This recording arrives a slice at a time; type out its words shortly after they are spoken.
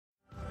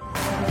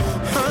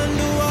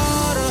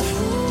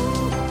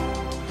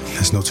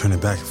There's no turning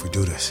back if we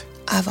do this.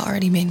 I've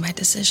already made my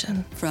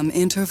decision. From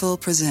Interval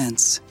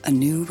Presents, a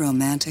new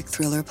romantic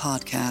thriller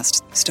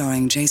podcast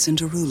starring Jason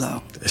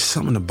Derulo. There's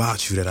something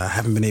about you that I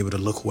haven't been able to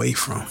look away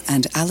from.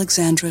 And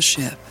Alexandra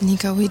Shipp.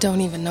 Nico, we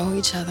don't even know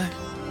each other.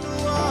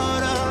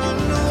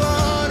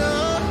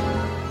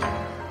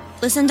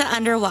 Listen to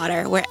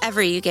Underwater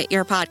wherever you get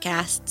your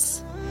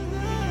podcasts.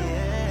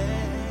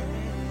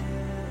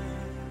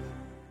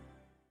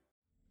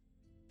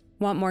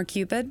 Want more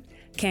Cupid?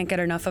 Can't get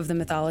enough of the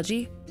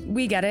mythology?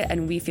 We get it,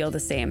 and we feel the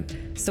same.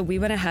 So we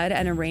went ahead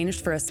and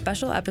arranged for a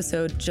special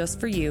episode just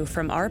for you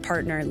from our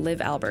partner,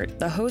 Liv Albert,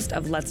 the host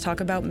of Let's Talk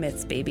About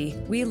Myths, baby.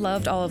 We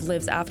loved all of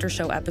Liv's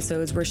after-show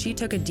episodes where she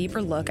took a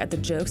deeper look at the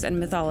jokes and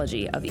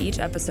mythology of each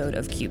episode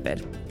of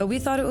Cupid. But we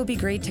thought it would be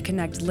great to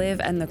connect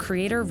Liv and the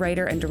creator,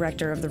 writer, and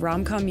director of the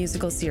rom-com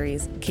musical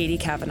series, Katie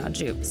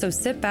Kavanaugh-Jupe. So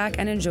sit back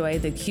and enjoy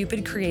the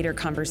Cupid creator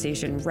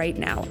conversation right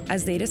now,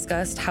 as they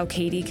discussed how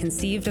Katie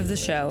conceived of the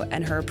show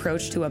and her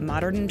approach to a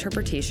modern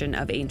interpretation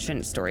of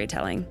ancient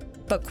storytelling.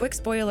 But quick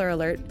spoiler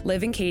alert,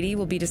 Liv and Katie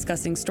will be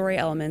discussing story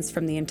elements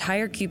from the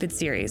entire Cupid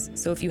series,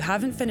 so if you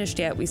haven't finished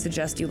yet, we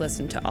suggest you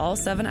listen to all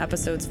 7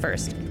 episodes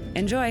first.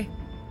 Enjoy!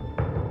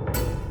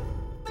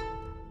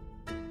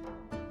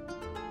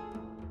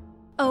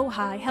 Oh,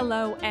 hi,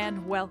 hello,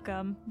 and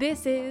welcome.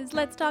 This is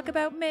Let's Talk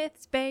About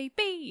Myths,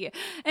 baby.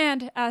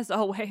 And as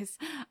always,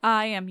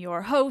 I am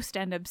your host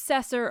and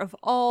obsessor of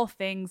all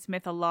things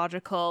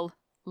mythological,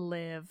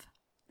 Liv.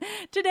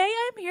 Today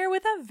I'm here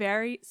with a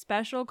very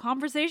special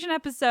conversation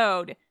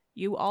episode.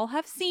 You all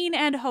have seen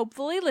and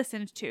hopefully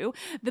listened to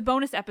the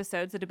bonus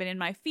episodes that have been in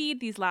my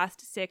feed these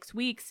last 6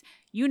 weeks.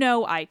 You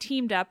know I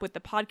teamed up with the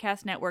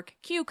podcast network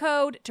Q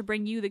Code to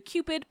bring you the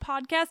Cupid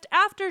Podcast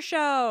After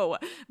Show.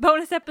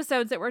 Bonus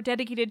episodes that were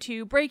dedicated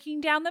to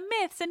breaking down the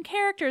myths and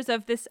characters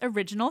of this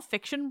original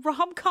fiction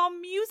rom-com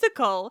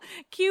musical,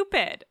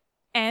 Cupid.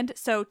 And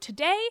so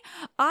today,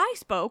 I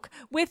spoke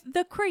with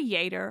the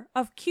creator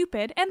of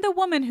Cupid and the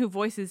woman who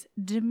voices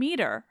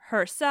Demeter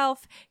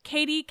herself,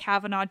 Katie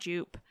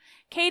Kavanaugh-Jupe.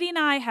 Katie and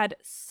I had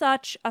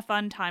such a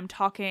fun time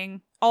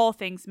talking all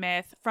things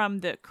myth, from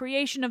the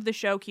creation of the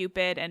show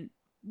Cupid and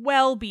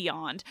well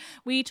beyond.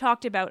 We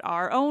talked about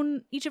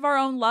each of our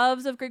own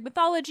loves of Greek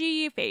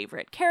mythology,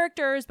 favorite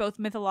characters, both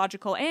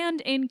mythological and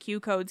in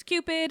Q Code's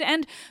Cupid,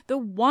 and the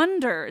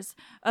wonders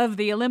of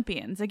the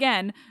Olympians.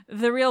 Again,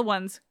 the real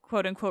ones,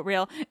 quote unquote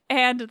real,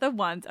 and the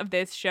ones of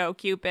this show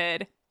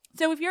Cupid.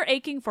 So if you're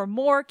aching for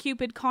more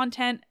Cupid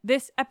content,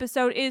 this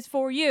episode is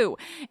for you.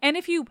 And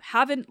if you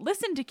haven't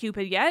listened to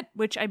Cupid yet,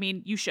 which I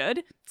mean, you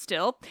should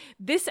still,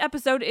 this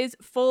episode is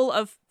full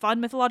of fun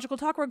mythological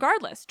talk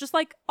regardless, just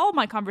like all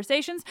my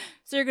conversations,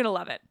 so you're going to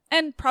love it.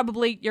 And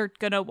probably you're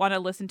going to want to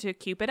listen to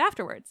Cupid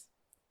afterwards.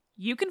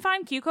 You can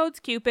find Q Code's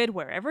Cupid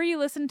wherever you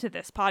listen to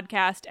this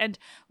podcast, and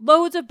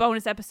loads of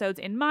bonus episodes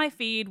in my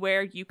feed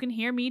where you can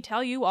hear me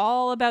tell you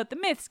all about the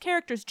myths,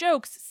 characters,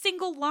 jokes,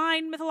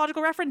 single-line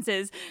mythological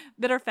references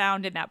that are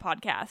found in that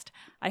podcast.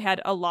 I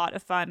had a lot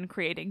of fun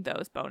creating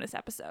those bonus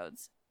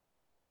episodes.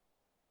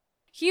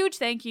 Huge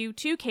thank you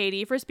to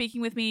Katie for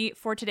speaking with me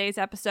for today's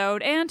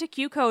episode, and to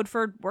Q Code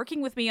for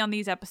working with me on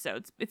these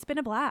episodes. It's been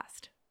a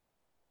blast.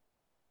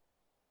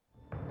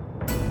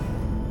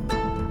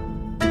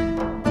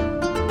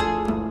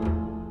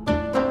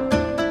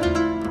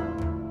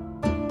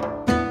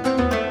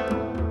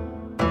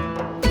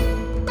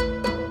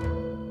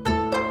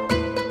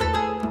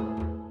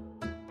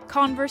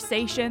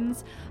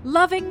 Conversations,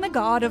 Loving the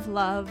God of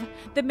Love,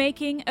 the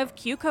making of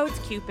Q Code's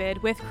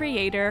Cupid with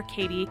creator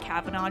Katie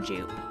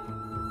Kavanaugh-Jupe.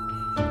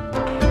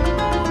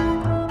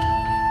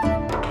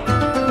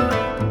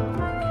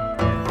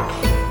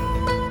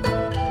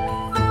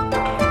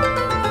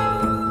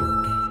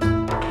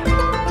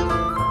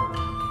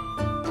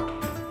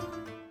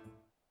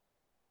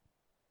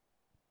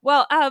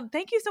 Well,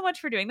 thank you so much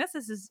for doing this.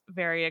 This is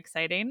very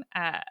exciting.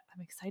 I'm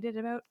excited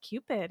about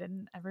Cupid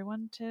and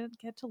everyone to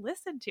get to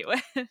listen to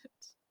it.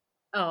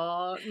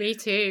 Oh, me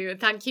too.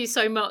 Thank you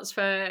so much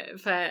for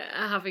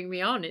having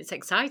me on. It's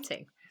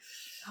exciting.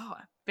 Oh,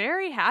 I'm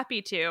very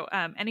happy to.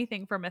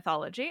 Anything for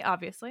mythology,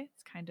 obviously.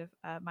 It's kind of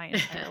my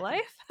entire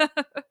life.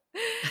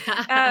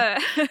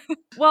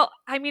 Well,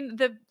 I mean,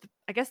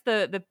 I guess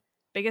the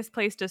biggest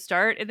place to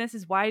start in this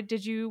is, why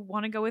did you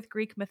want to go with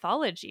Greek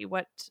mythology?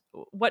 What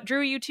drew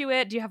you to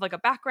it? Do you have like a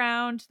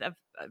background of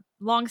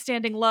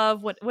long-standing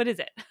love? What is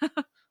it?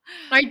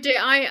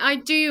 I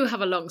do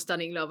have a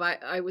long-standing love.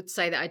 I would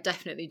say that I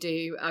definitely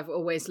do. I've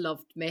always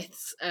loved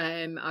myths.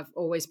 I've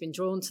always been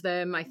drawn to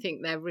them. I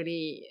think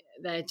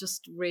they're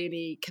just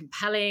really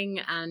compelling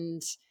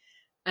and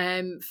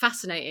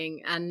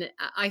fascinating. And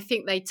I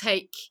think they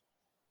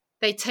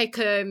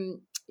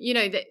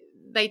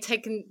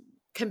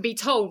can be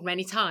told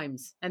many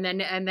times, and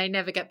they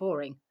never get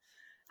boring.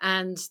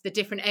 And the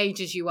different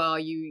ages you are,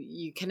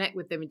 you connect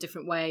with them in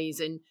different ways.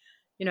 And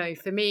you know,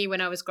 for me, when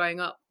I was growing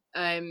up,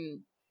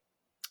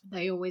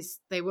 they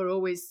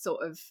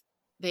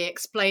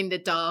explained the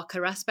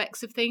darker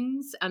aspects of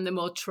things and the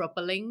more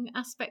troubling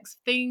aspects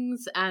of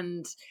things,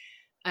 and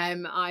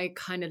I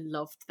kind of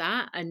loved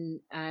that.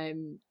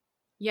 And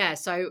yeah,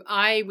 so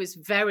I was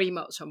very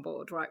much on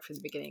board right from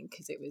the beginning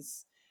because it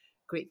was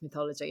Greek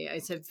mythology.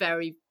 It's a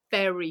very,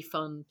 very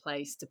fun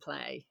place to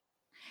play.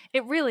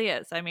 It really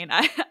is. I mean,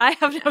 I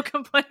have no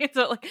complaints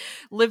about like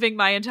living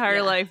my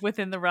entire life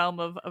within the realm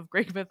of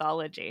Greek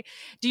mythology.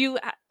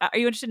 Are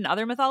you interested in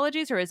other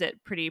mythologies, or is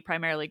it pretty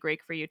primarily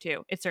Greek for you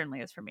too? It certainly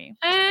is for me.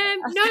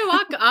 No,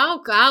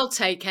 I'll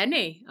take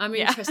any. I'm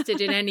interested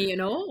in any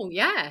and all.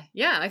 Yeah.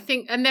 I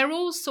think, and they're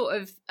all sort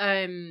of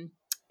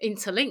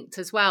interlinked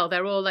as well.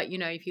 They're all like,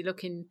 if you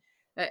look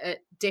at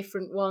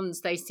different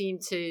ones, they seem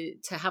to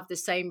have the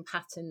same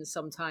patterns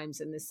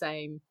sometimes and the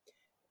same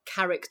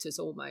characters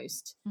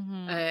almost.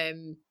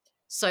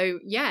 So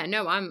yeah,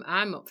 no,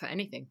 I'm up for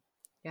anything.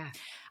 Yeah,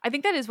 I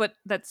think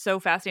that's so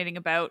fascinating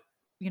about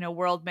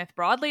world myth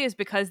broadly, is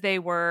because they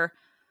were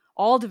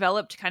all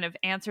developed to kind of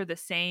answer the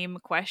same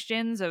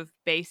questions of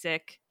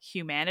basic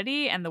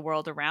humanity and the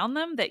world around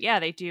them, that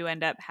they do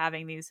end up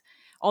having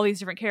all these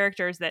different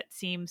characters that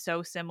seem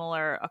so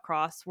similar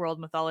across world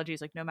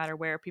mythologies. Like no matter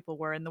where people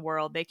were in the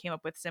world, they came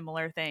up with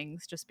similar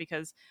things just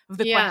because of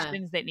the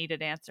questions that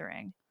needed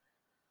answering.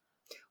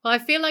 Well, I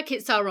feel like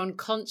it's our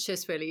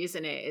unconscious, really,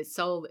 isn't it?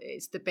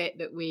 It's the bit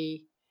that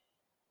we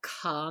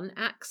can't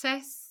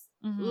access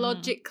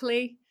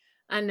logically,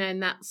 and then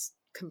that's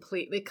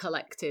completely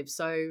collective.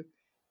 So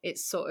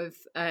it's sort of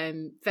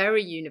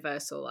very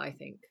universal, I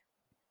think.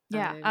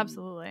 Yeah,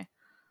 absolutely.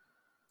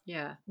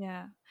 Yeah.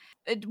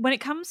 When it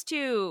comes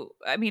to,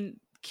 I mean,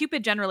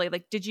 Cupid generally,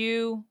 like, did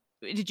you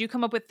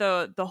come up with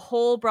the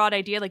whole broad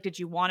idea? Like, did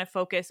you want to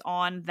focus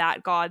on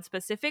that god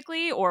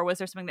specifically, or was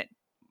there something that,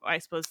 I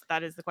suppose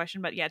that is the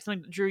question, but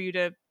something that drew you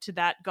to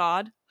that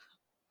god?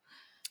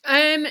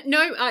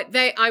 No,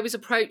 I was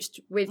approached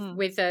with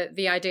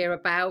the idea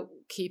about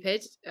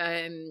Cupid.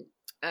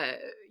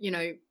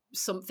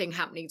 Something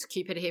happening to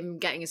Cupid, him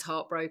getting his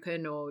heart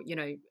broken, or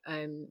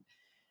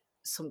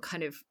some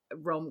kind of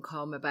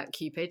rom-com about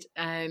Cupid,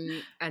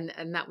 and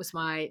that was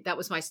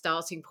my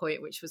starting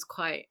point, which was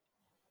quite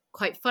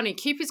funny.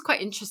 Cupid's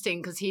quite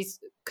interesting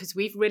because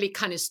we've really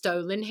kind of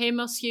stolen him,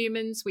 us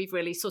humans. We've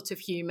really sort of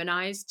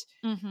humanized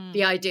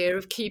the idea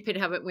of Cupid,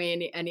 haven't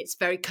we? And it's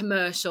very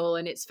commercial,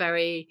 and it's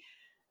very,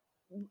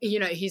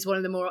 he's one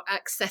of the more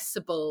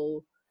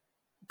accessible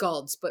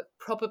gods, but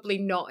probably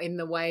not in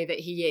the way that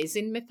he is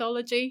in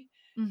mythology.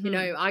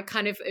 I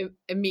kind of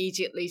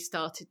immediately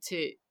started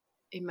to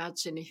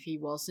imagine if he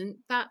wasn't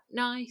that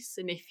nice,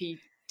 and if he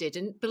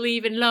didn't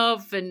believe in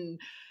love, and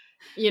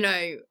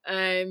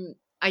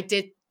I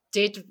did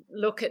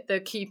look at the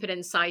Cupid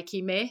and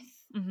Psyche myth,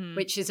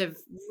 which is a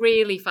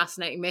really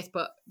fascinating myth,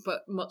 but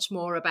much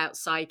more about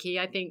Psyche,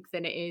 I think,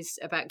 than it is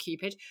about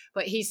Cupid.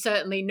 But he's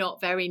certainly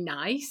not very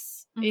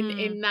nice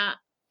in that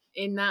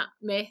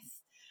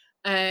myth.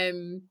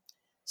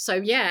 So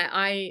yeah,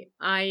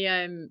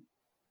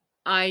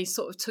 I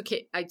sort of took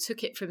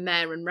it from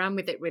there and ran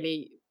with it,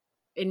 really,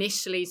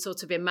 initially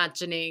sort of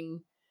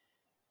imagining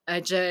a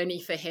journey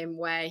for him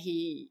where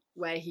he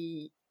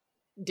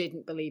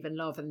didn't believe in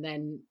love, and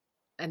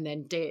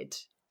then did,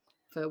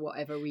 for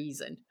whatever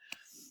reason.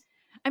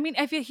 I mean,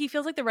 I feel he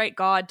feels like the right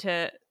god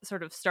to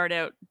sort of start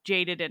out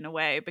jaded in a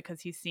way,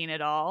 because he's seen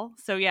it all.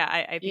 So yeah,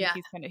 I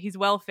think he's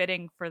well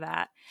fitting for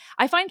that.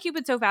 I find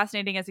Cupid so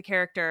fascinating as a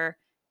character,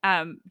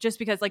 just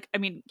because, like, I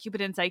mean,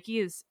 Cupid and Psyche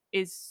is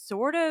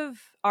sort of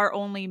our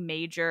only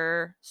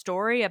major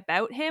story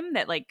about him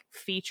that like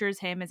features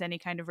him as any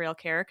kind of real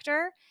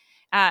character.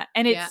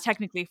 And it's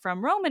technically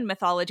from Roman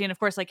mythology. And of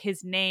course, like the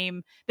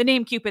name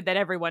Cupid that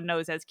everyone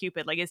knows as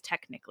Cupid, like, is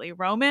technically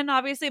Roman.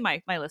 Obviously,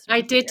 my listeners.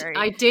 I did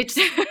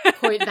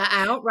point that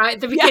out right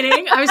at the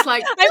beginning. I was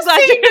like, I'm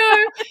glad you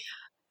know.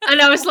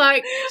 And I was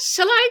like,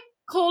 shall I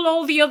call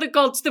all the other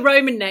gods the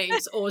Roman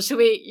names, or should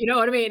we, you know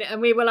what I mean? And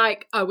we were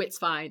like, oh, it's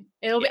fine.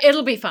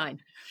 It'll be fine.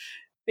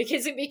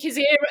 Because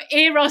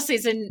Eros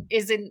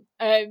isn't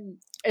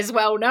as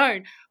well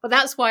known. But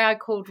that's why I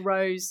called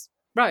Rose.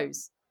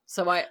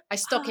 So I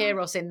stuck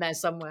Eros in there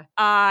somewhere.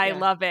 I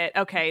love it.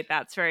 Okay,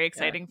 that's very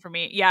exciting for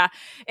me. Yeah,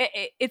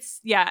 it's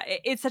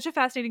such a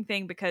fascinating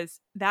thing, because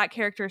that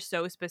character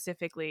so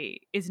specifically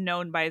is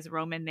known by his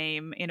Roman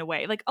name in a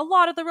way. Like, a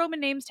lot of the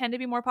Roman names tend to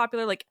be more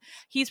popular. Like,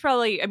 he's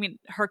probably, I mean,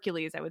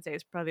 Hercules, I would say,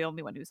 is probably the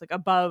only one who's like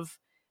above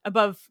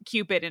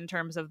Cupid in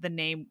terms of the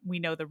name. We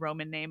know the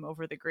Roman name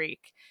over the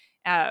Greek.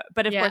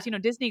 But of course,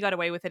 Disney got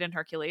away with it in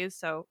Hercules,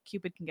 so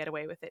Cupid can get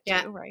away with it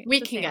too, right? We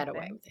can get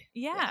away with it.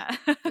 Yeah.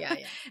 Yeah.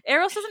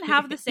 Eros doesn't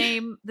have the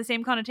same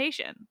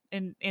connotation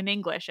in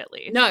English, at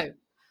least. No.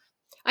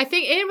 I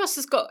think Eros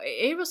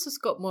has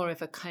got more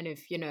of a kind of,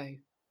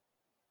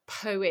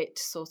 poet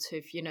sort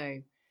of,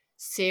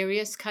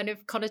 serious kind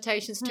of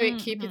connotations to it.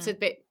 Cupid's a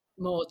bit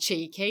more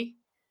cheeky,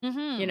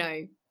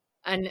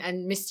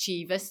 and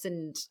mischievous,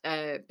 and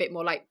a bit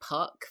more like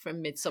Puck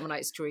from Midsummer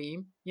Night's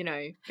Dream,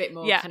 a bit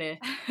more kind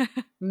of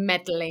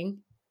meddling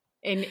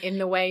in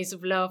the ways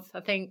of love,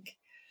 I think.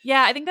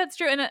 Yeah, I think that's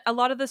true. And a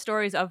lot of the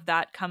stories of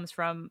that comes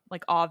from,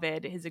 like,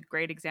 Ovid is a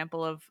great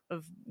example of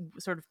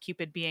sort of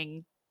Cupid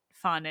being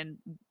fun and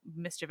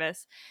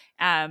mischievous.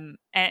 And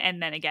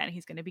then again,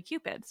 he's going to be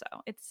Cupid.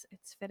 So it's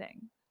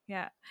fitting.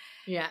 Yeah.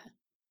 Yeah.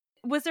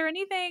 Was there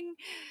anything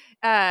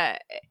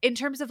in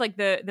terms of like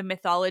the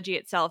mythology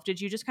itself? Did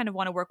you just kind of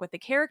want to work with the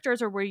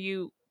characters, or were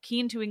you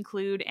keen to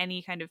include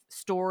any kind of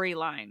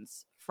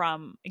storylines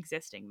from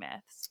existing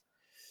myths?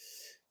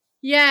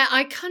 Yeah,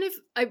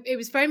 it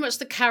was very much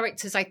the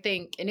characters, I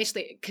think,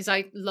 initially, because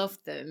I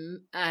loved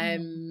them.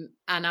 And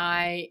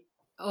I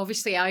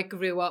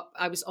grew up,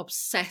 I was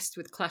obsessed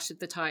with Clash of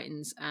the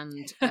Titans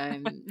and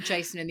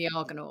Jason and the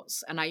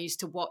Argonauts, and I used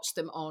to watch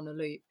them on a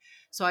loop.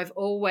 So I've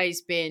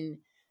always been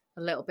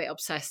a little bit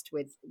obsessed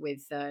with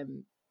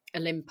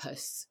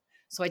Olympus.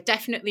 So I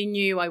definitely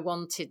knew I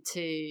wanted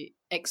to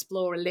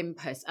explore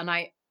Olympus, and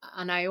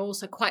I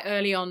also quite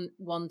early on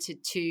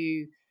wanted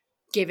to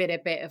give it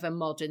a bit of a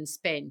modern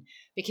spin,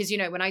 because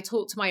when I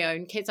talk to my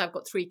own kids, I've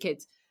got 3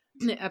 kids,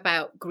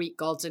 about Greek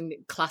gods and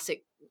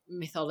classic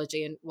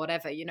mythology and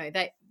whatever,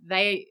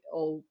 they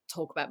all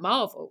talk about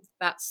Marvel.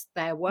 That's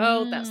their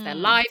world, that's their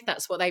life,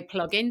 that's what they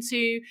plug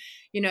into,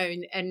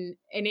 and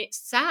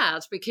it's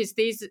sad because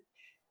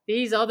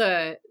these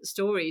other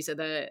stories are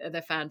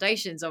the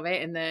foundations of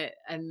it and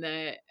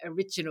the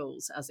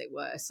originals, as it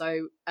were.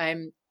 So I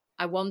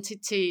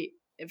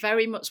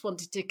very much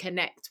wanted to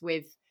connect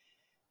with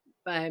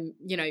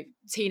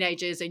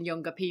teenagers and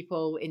younger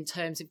people in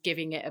terms of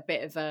giving it a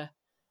bit of a,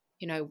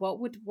 what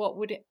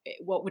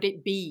would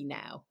it be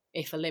now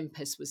if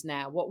Olympus was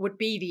now? What would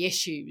be the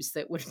issues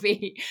that would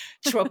be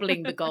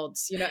troubling the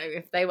gods,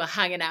 if they were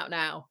hanging out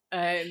now?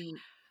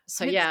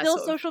 So it's yeah, still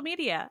social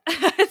media.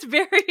 It's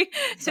very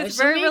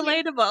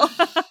relatable.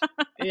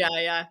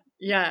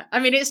 Yeah. I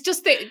mean, it's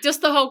just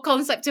the whole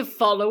concept of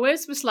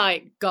followers was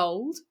like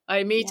gold. I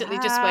immediately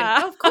just went,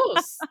 oh, of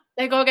course,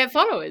 they go get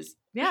followers.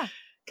 Yeah.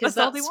 Because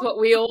that's what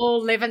we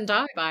all live and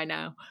die by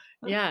now.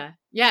 Yeah.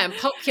 And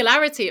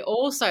popularity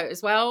also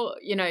as well,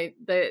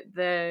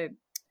 the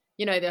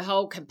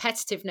whole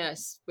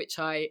competitiveness, which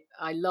I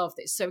love.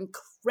 It's so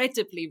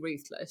incredibly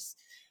ruthless.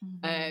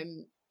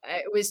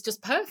 It was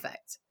just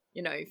perfect,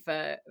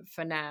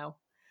 for now.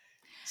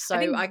 So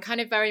I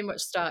kind of very much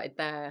started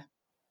there.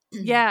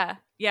 Yeah.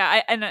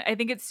 I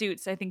think it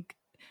suits. I think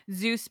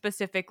Zeus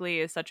specifically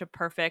is such a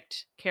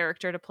perfect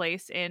character to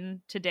place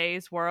in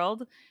today's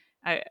world.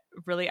 I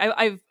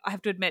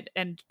have to admit,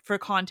 and for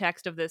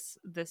context of this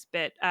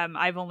bit,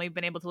 I've only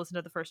been able to listen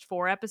to the first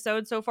 4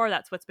 episodes so far.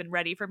 That's what's been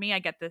ready for me. I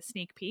get the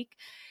sneak peek.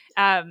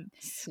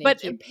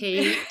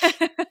 Peek.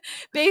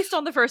 Based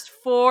on the first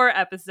 4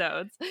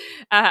 episodes,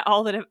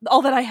 all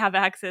that I have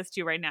access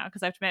to right now,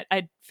 because I have to admit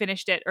I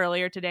finished it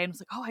earlier today and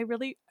was like, oh, I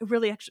really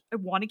actually I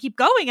want to keep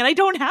going, and I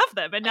don't have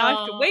them, and now I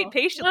have to wait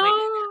patiently.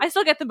 I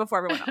still get them before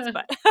everyone else,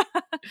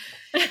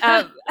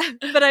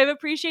 but I've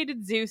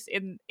appreciated Zeus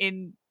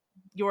in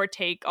your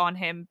take on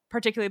him,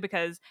 particularly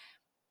because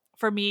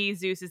for me,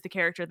 Zeus is the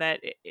character that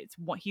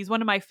he's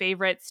one of my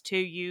favorites to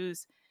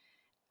use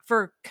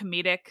for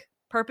comedic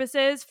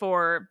purposes,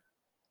 for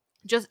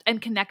just and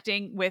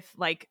connecting with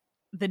like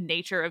the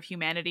nature of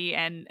humanity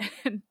and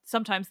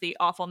sometimes the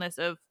awfulness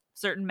of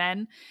certain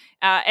men,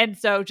 and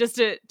so just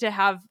to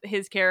have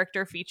his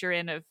character feature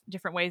in of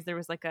different ways. There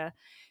was like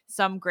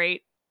some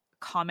great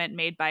comment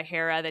made by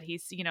Hera that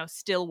he's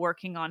still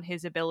working on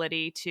his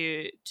ability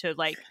to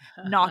like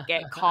not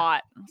get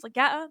caught. I was like,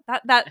 yeah,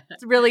 that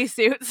really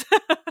suits.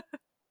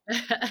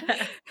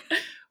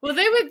 Well,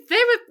 they were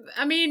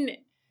I mean,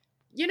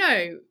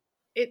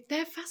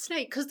 they're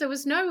fascinating because there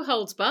was no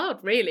holds barred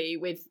really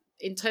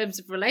in terms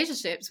of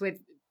relationships with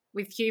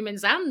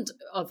humans and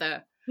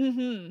other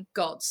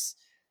gods.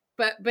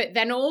 But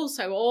then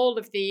also all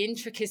of the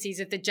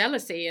intricacies of the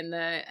jealousy and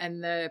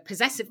the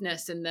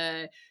possessiveness and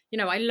the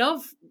I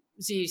love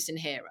Zeus and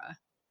Hera.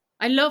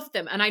 I love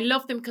them, and I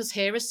love them because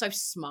Hera's so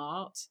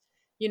smart.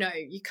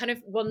 You kind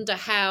of wonder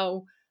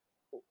how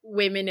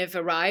women have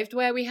arrived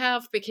where we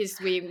have, because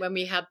when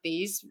we had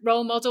these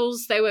role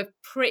models, they were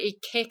pretty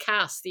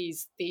kick-ass.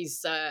 These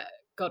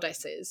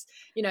goddesses,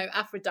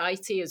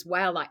 Aphrodite as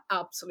well. I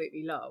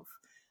absolutely love,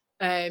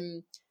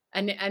 and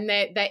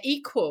they're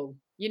equal.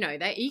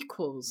 They're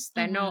equals.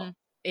 They're not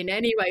in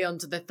any way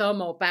under the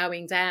thumb or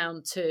bowing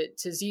down to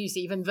Zeus,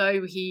 even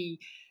though he,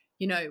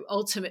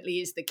 ultimately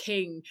is the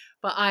king.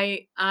 But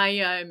I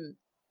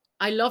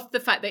love the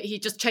fact that he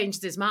just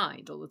changes his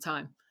mind all the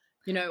time,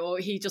 or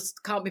he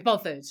just can't be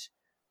bothered,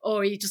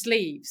 or he just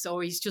leaves,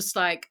 or he's just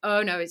like,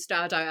 oh no,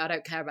 I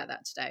don't care about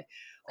that today.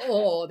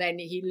 Or then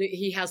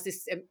he has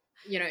this,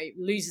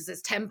 loses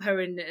his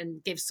temper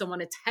and gives someone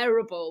a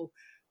terrible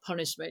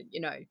punishment,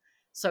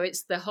 So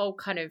it's the whole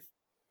kind of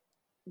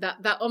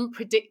that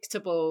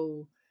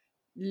unpredictable,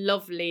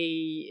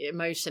 lovely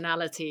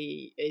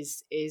emotionality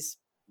is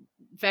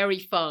very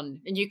fun,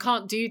 and you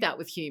can't do that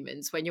with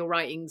humans. When you're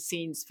writing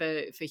scenes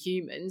for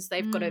humans,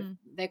 they've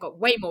got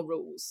way more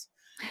rules.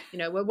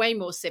 We're way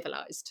more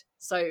civilized.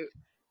 So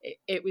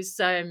it was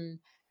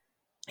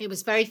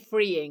very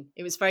freeing.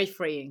 It was very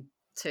freeing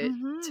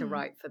to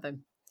write for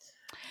them.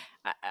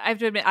 I have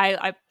to admit,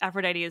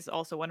 Aphrodite is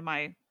also one of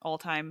my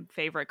all-time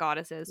favorite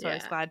goddesses. So I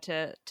was glad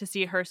to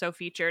see her so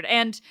featured.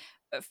 And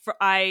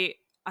I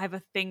have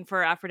a thing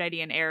for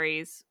Aphrodite and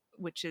Ares,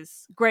 which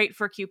is great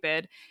for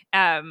Cupid.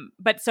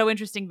 But so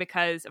interesting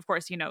because, of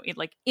course,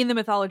 in the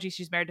mythology,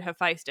 she's married to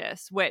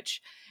Hephaestus,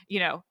 which,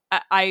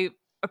 I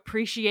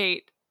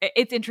appreciate.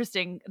 It's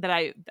interesting that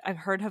I've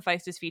heard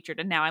Hephaestus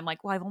featured, and now I'm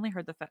like, well, I've only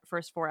heard the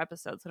first 4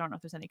 episodes. So I don't know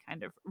if there's any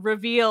kind of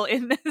reveal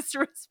in this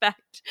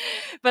respect,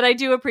 but I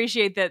do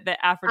appreciate that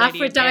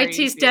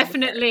Aphrodite's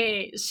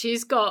definitely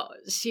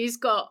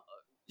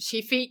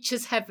she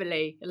features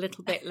heavily a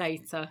little bit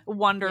later.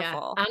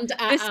 Wonderful.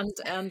 Yeah.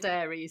 And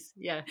Aries.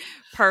 Yeah.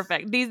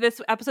 Perfect.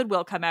 This episode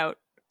will come out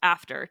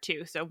after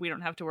too, so we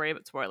don't have to worry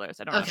about spoilers.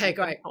 I don't know if I've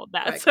been told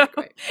that.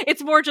 Great.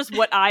 It's more just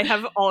what I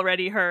have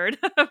already heard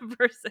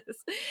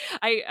versus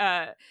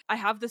I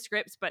have the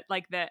scripts, but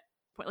like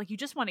you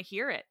just want to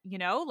hear it,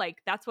 like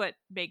that's what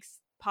makes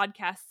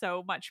podcasts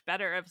so much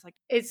better. I was like,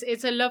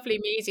 it's a lovely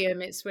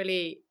medium. It's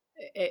really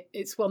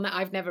it's one that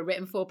I've never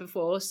written for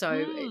before, so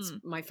it's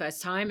my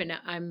first time, and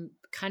I'm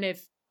kind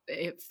of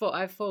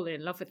I've fallen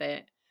in love with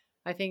it.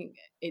 I think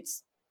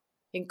it's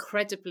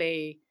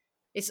incredibly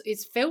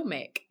it's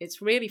filmic.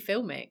 It's really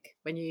filmic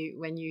when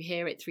you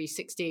hear it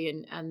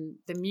 360, and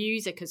the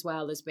music as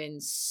well has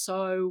been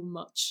so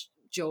much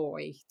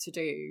joy to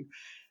do.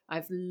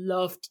 I've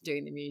loved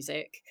doing the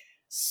music,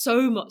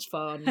 so much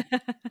fun.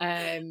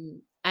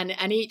 And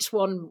each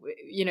one,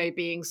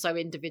 being so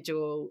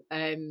individual,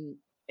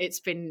 it's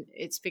been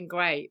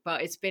great,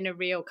 but it's been a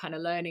real kind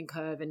of learning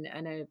curve and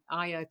an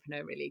eye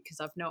opener, really,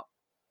 because I've not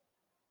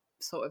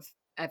sort of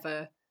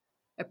ever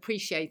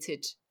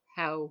appreciated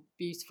how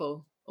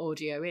beautiful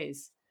audio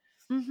is.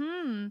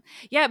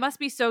 Yeah, it must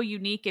be so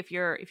unique if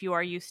you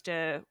are used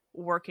to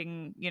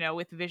working,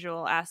 with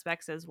visual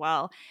aspects as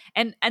well.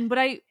 And what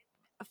I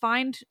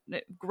find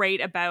great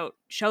about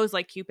shows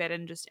like Cupid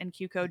and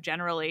QCode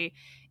generally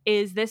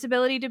is this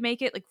ability to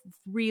make it like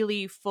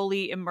really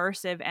fully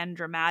immersive and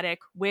dramatic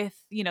with,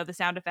 the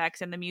sound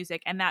effects and the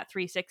music and that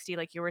 360,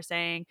 like you were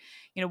saying.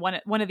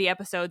 One of the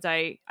episodes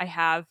I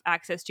have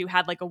access to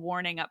had like a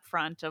warning up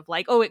front of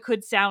like, oh, it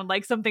could sound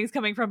like something's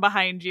coming from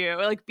behind you,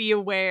 like be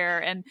aware.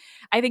 And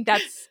I think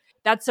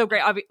that's so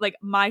great. Like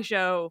my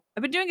show,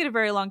 I've been doing it a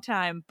very long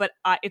time, but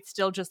it's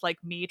still just like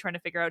me trying to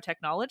figure out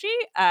technology.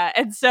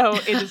 And so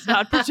it is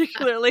not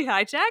particularly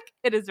high tech.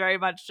 It is very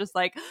much just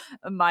like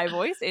my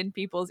voice in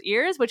people's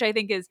ears, which I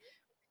think is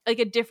like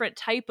a different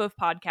type of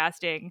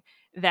podcasting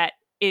that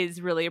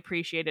is really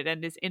appreciated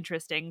and is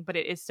interesting, but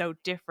it is so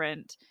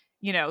different,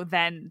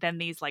 than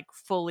these like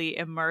fully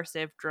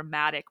immersive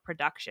dramatic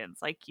productions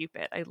like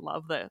Cupid. I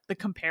love the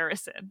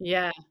comparison.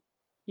 Yeah.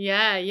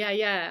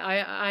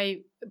 I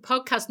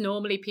podcast,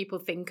 normally people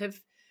think of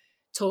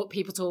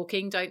people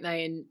talking, don't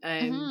they?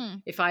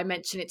 And if I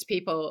mention it to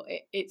people,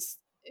 it's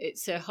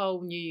a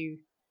whole new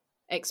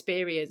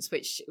experience,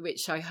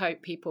 which I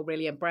hope people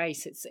really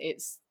embrace.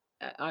 It's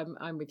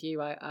I'm with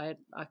you. I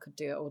could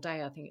do it all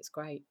day. I think it's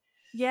great.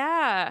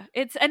 Yeah,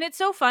 it's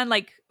so fun.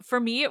 Like for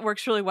me, it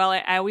works really well.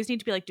 I always need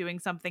to be like doing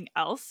something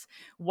else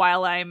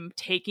while I'm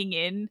taking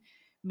in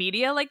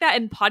media like that,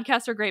 and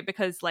podcasts are great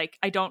because like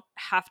I don't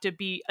have to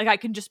be like, I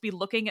can just be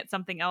looking at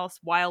something else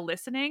while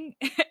listening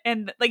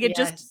and like it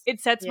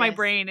it sets my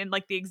brain in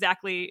like the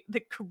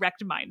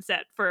correct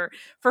mindset for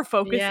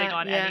focusing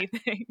on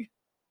anything.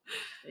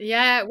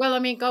 Yeah, well, I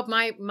mean, God,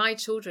 my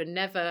children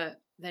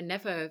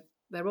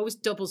they're always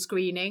double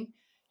screening,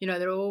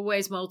 they're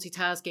always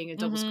multitasking and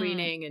double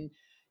screening, and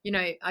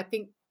I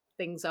think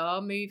things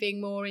are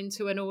moving more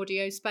into an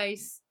audio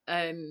space,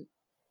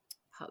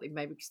 partly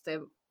maybe because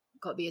they're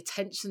got the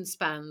attention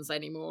spans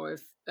anymore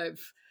of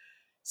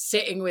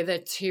sitting with a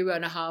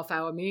 2.5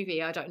 hour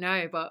movie. I don't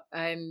know, but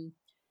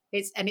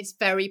it's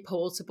very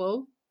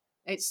portable.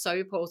 It's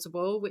so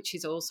portable, which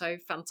is also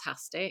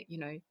fantastic,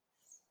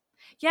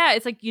 Yeah,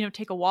 it's like,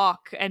 take a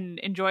walk and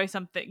enjoy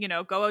something,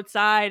 go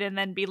outside and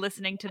then be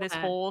listening to this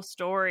whole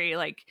story.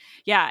 Like,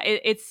 yeah,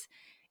 it's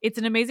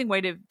an amazing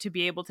way to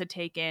be able to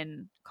take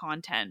in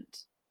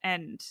content.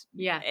 And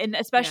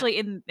especially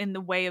in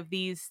the way of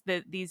these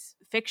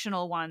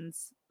fictional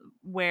ones,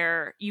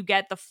 where you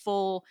get the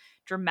full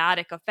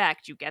dramatic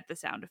effect, you get the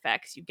sound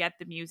effects, you get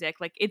the music.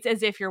 Like it's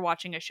as if you're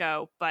watching a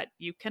show, but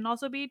you can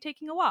also be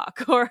taking a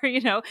walk or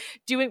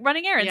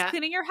running errands,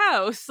 cleaning your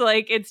house.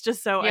 Like it's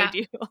just so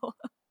ideal.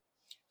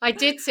 I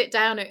did sit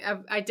down.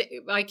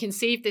 I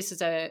conceived this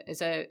as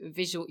a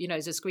visual,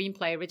 as a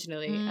screenplay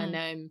originally,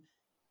 and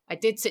I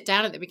did sit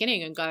down at the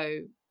beginning and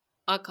go,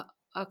 I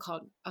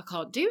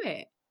can't do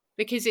it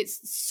because it's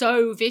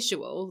so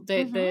visual.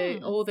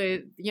 All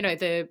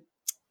the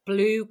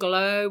blue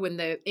glow and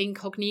the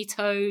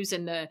incognitos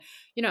and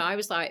I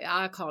was like,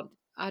 I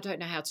don't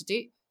know how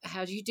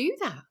do you do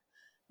that?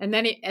 And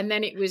then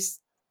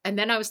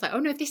I was like, oh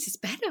no, this is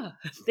better.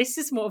 This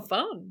is more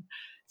fun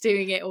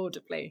doing it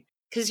audibly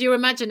because your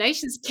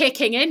imagination's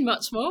kicking in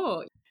much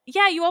more.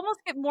 Yeah, you almost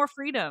get more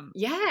freedom.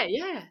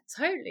 Yeah,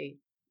 totally.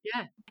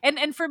 Yeah.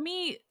 And for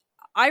me,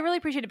 I really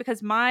appreciate it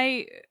because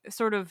my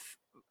sort of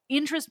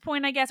interest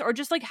point, I guess, or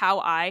just like how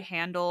I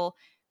handle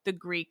the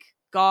Greek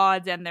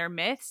gods and their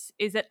myths,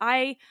 is that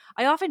I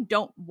often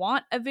don't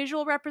want a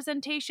visual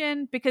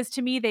representation, because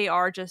to me they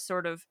are just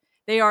sort of,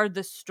 they are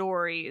the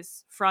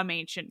stories from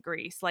ancient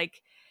Greece.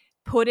 Like,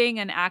 putting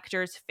an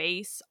actor's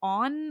face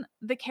on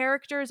the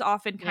characters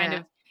often kind of,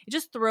 it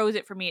just throws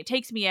it for me. It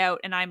takes me out,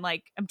 and I'm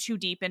too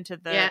deep into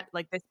the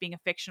like this being a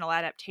fictional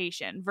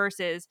adaptation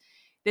versus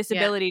this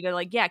ability to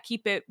like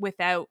keep it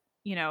without,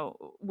 you know,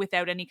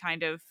 without any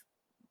kind of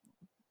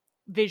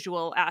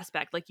visual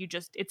aspect. Like,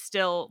 it's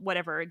still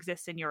whatever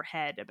exists in your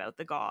head about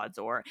the gods,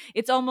 or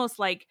it's almost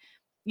like,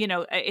 you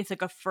know, it's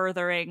like a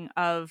furthering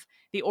of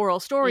the oral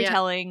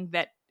storytelling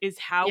that is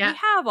how we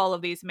have all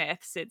of these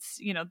myths. It's,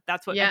 you know,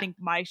 that's what I think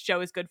my show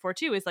is good for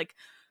too, is like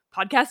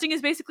podcasting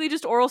is basically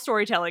just oral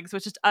storytelling. So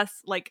it's just us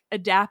like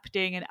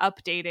adapting and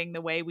updating the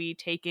way we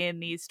take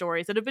in these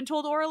stories that have been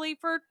told orally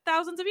for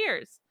thousands of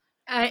years.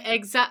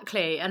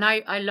 Exactly. And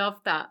I love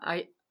that.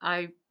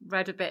 I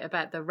read a bit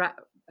about the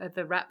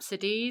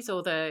rhapsodies,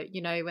 or the,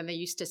 you know, when they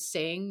used to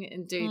sing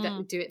and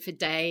do it for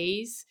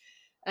days.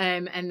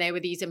 And there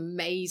were these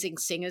amazing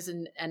singers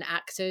and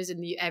actors,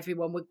 and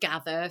everyone would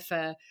gather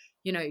for,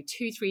 you know,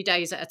 2-3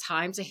 days at a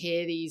time to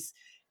hear these,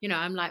 you know.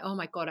 I'm like, oh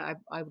my God,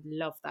 I would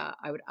love that.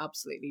 I would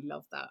absolutely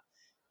love that.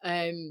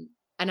 And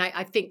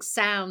I think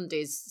sound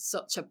is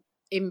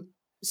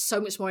so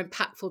much more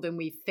impactful than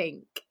we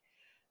think.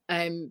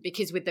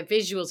 Because with the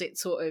visuals, it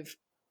sort of,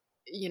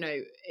 you know,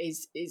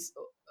 is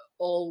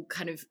all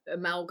kind of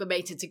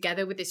amalgamated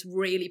together with this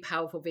really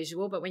powerful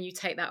visual. But when you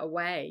take that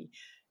away,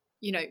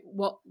 you know,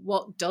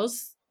 what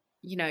does,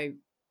 you know,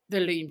 the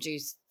loom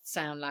juice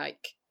sound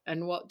like,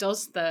 and what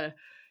does the,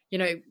 you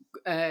know,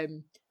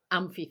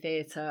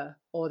 amphitheater,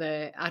 or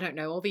the, I don't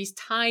know, all these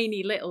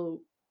tiny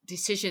little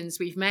decisions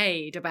we've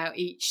made about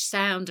each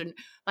sound, and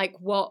like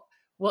what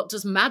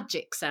does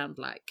magic sound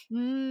like?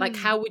 Like,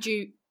 how would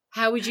you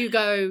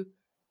go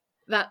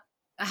that?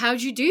 How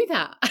do you do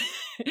that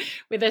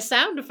with the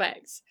sound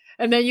effects?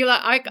 And then you're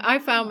like, I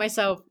found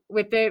myself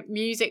with the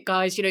music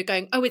guys, you know,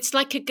 going, oh, it's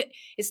like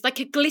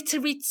a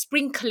glittery,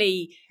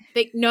 sprinkly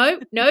thing. No,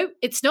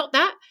 it's not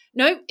that.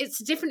 No,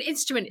 it's a different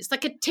instrument. It's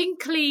like a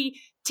tinky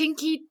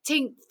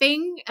tink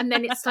thing. And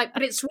then it's like,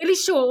 but it's really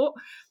short,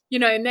 you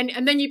know, and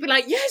then you'd be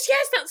like, yes,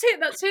 that's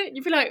it. And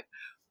you'd be like,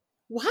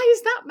 why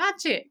is that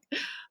magic?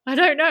 I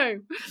don't know.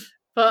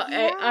 But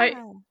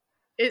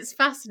it's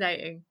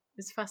fascinating.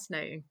 It's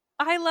fascinating.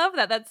 I love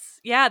that. That's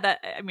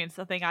I mean, it's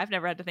something I've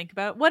never had to think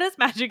about. What does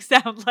magic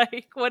sound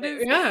like? What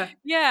is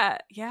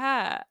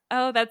yeah.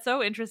 Oh, that's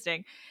so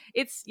interesting.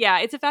 It's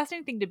a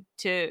fascinating thing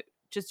to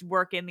just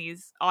work in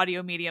these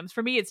audio mediums.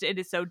 For me, it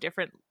is so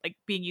different, like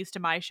being used to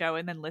my show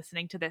and then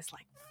listening to this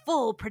like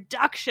full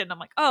production. I'm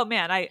like, oh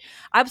man, I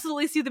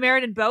absolutely see the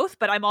merit in both,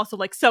 but I'm also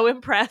like so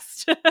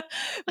impressed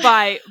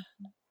by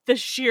the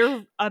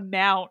sheer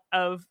amount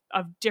of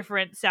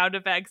different sound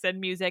effects and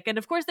music. And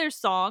of course there's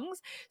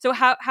songs. So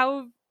how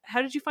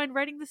did you find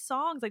writing the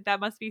songs? Like, that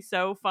must be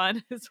so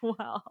fun as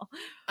well.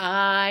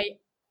 I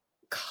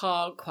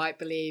can't quite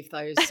believe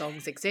those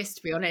songs exist,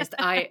 to be honest.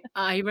 I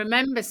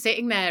remember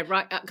sitting there,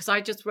 right, because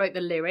I just wrote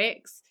the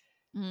lyrics.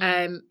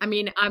 I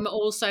mean, I'm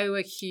also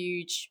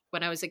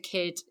when I was a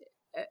kid,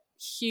 a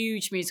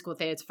huge musical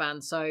theatre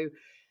fan. So,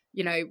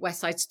 you know,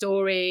 West Side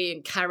Story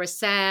and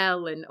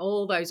Carousel and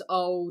all those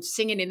old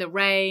Singing in the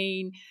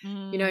Rain,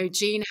 you know,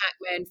 Gene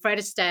Hackman, Fred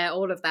Astaire,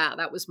 all of that.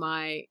 That was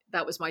my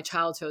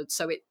childhood.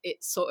 So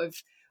it sort of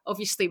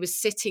obviously was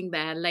sitting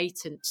there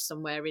latent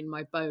somewhere in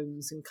my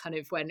bones, and kind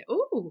of went,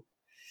 ooh.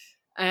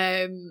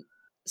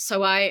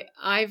 So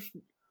I've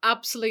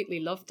absolutely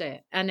loved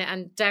it.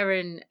 And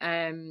Darren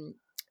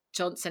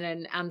Johnson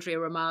and Andrea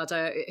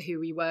Ramada,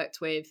 who we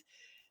worked with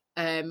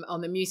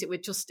on the music,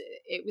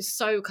 it was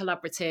so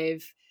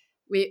collaborative.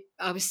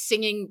 I was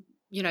singing,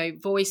 you know,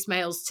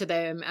 voicemails to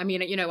them. I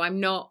mean, you know,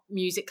 I'm not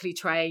musically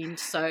trained,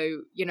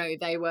 so, you know,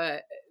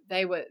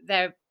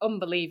 they're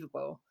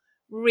unbelievable,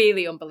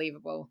 really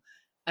unbelievable.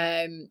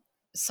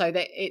 So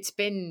that it's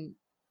been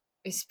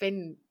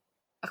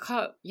I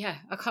can't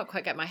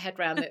quite get my head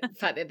around the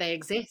fact that they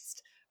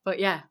exist, but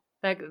yeah,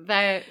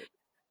 they're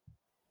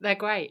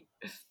great.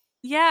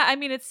 Yeah, I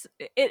mean,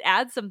 it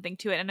adds something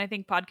to it, and I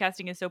think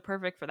podcasting is so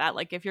perfect for that.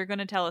 Like, if you're going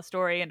to tell a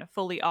story in a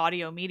fully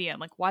audio medium,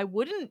 like, why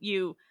wouldn't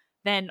you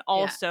then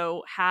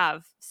also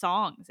have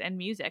songs and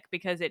music?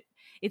 Because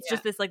it's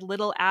just this like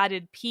little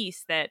added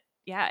piece that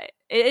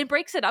it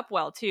breaks it up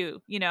well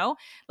too, you know?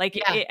 Like,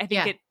 I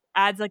think it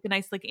adds like a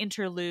nice like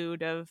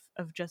interlude of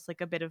just like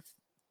a bit of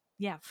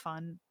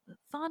fun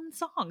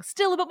songs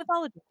still about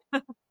mythology.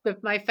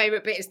 But my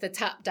favorite bit is the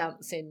tap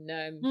dance in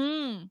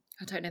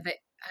I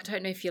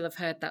don't know if you'll have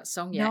heard that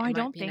song yet. No, I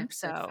don't think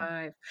so.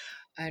 5.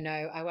 Oh no,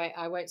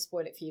 I won't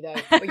spoil it for you though.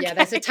 But yeah,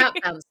 there's a tap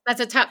dance.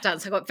 That's a tap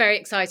dance. I got very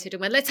excited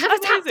and went, let's have a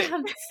tap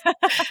dance.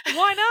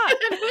 Why not?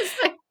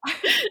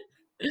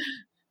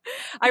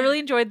 I really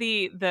enjoyed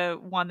the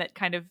one that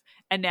kind of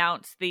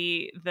announce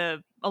the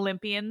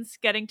Olympians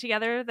getting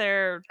together.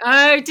 They're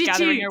did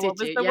gathering, you? or what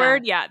was Did the you?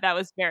 word? Yeah, that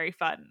was very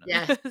fun.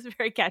 Yeah. It was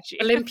very catchy.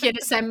 Olympian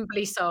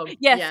Assembly song.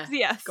 Yes, Yeah,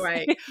 yes.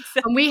 great.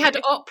 Exactly. And we had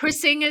opera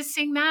singers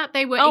sing that.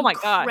 They were Oh my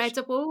gosh.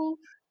 incredible.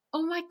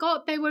 Oh my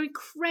God, they were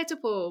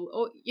incredible.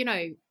 Or,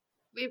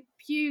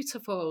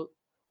 beautiful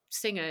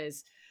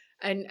singers.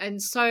 And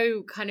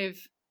so kind of,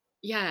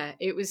 yeah,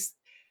 it was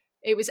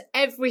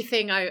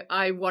everything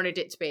I wanted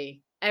it to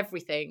be.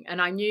 Everything.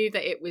 And I knew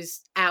that it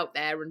was out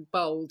there and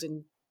bold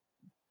and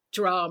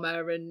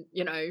drama and,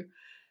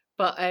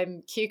 but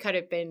Q kind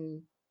of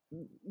been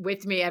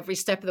with me every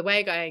step of the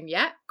way going,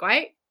 yeah,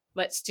 great,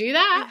 let's do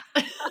that.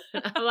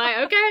 I'm like,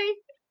 okay.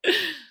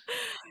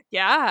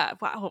 Yeah.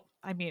 Wow.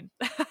 I mean,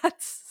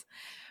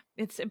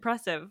 it's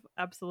impressive.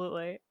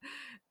 Absolutely.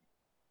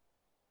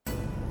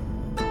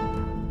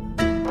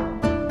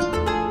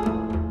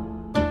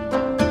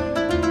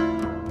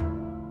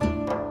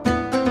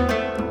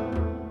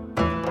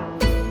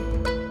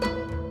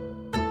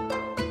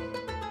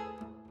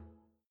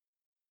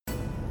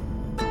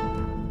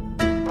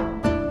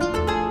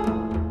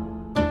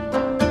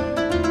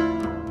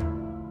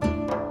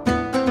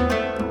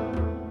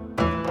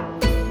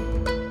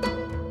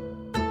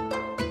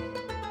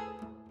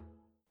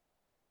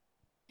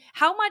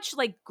 How much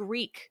like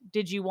Greek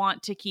did you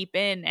want to keep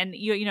in? And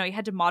you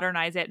had to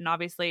modernize it, and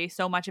obviously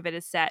so much of it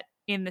is set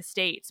in the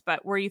States,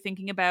 but were you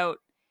thinking about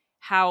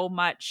how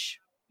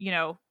much,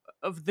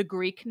 of the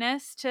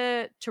Greekness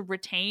to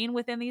retain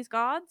within these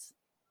gods?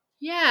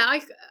 Yeah,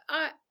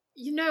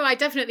 I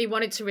definitely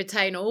wanted to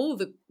retain all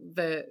the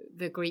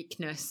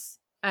Greekness.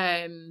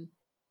 Even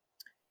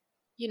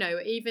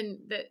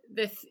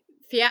the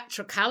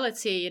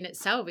theatricality in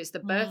itself is the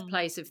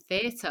birthplace of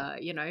theatre.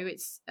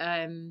 It's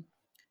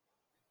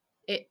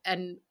it,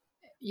 and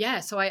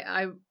yeah, so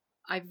I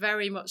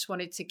very much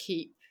wanted to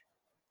keep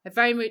that,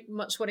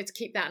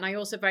 and I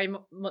also very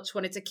much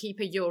wanted to keep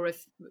a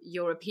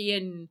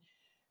European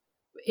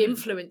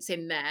influence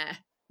in there,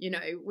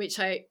 which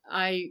I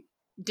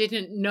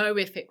didn't know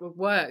if it would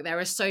work. There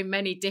are so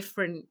many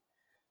different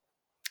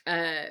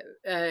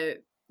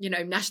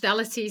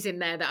nationalities in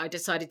there that I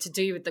decided to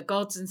do with the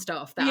gods and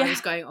stuff that I was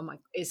going, oh my,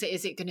 is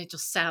it going to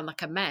just sound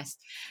like a mess?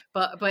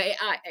 But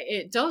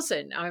it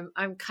doesn't. I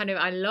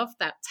love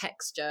that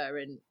texture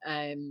and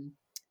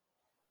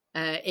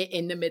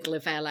in the middle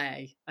of LA.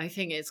 I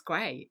think it's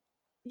great.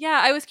 Yeah,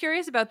 I was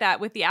curious about that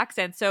with the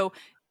accent. So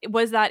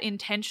was that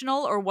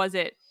intentional, or was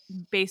it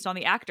based on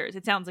the actors?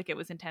 It sounds like it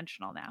was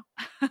intentional now.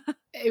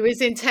 It was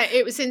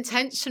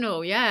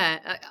intentional.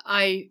 Yeah.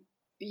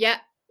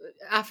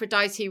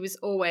 Aphrodite was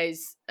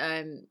always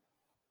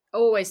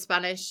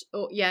Spanish.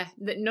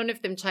 None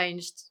of them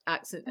changed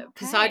accent. Okay.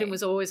 Poseidon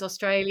was always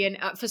Australian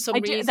for some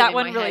reason. That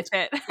one really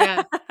fit.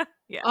 Yeah.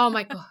 Yeah. Oh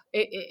my God,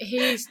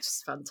 he's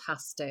just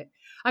fantastic.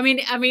 I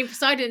mean,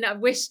 Poseidon. I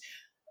wish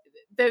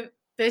the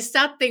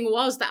sad thing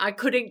was that I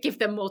couldn't give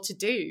them more to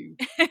do.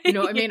 You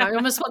know what I mean? I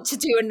almost want to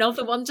do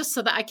another one just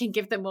so that I can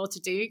give them more to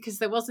do, because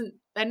they're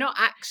not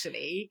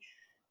actually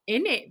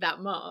in it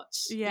that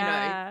much.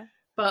 Yeah.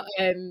 But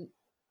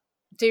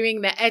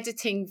doing the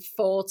editing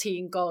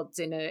 14 gods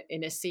in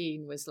a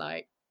scene was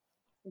like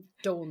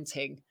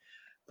daunting.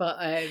 But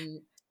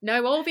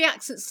no, all the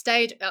accents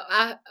stayed.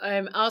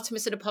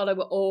 Artemis and Apollo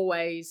were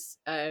always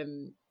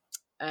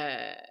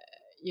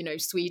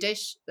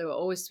Swedish. They were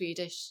always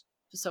Swedish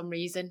for some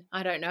reason.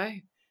 I don't know.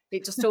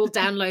 It just all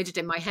downloaded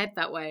in my head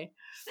that way.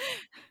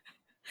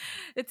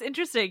 It's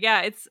interesting.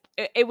 Yeah, it's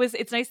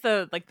nice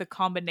the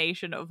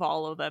combination of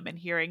all of them and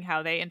hearing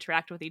how they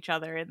interact with each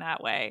other in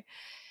that way.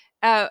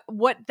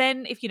 What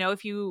then if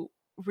you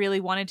really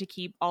wanted to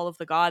keep all of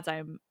the gods,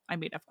 I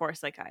mean, of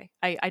course, like I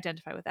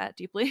identify with that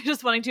deeply,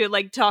 just wanting to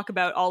like talk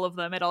about all of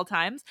them at all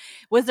times.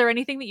 Was there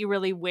anything that you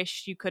really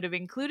wish you could have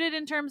included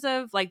in terms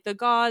of like the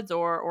gods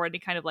or any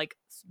kind of like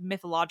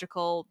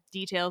mythological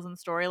details and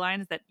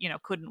storylines that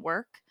couldn't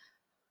work,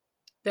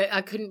 that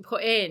I couldn't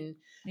put in?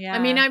 Yeah, I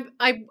mean,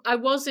 I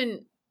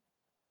wasn't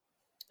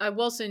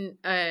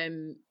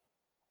the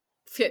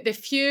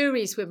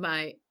Furies were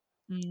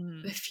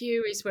the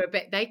Furies were a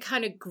bit, they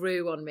kind of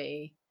grew on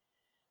me.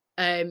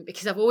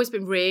 Because I've always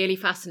been really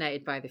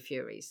fascinated by the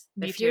Furies.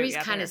 The Furies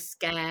kind of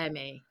scare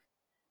me,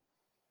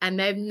 and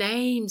their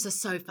names are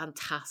so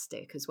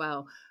fantastic as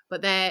well.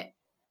 But they're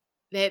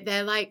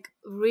like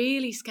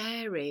really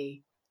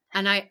scary,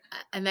 and they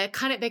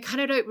kind of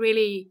don't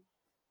really.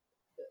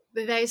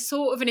 They're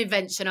sort of an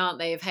invention, aren't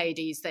they, of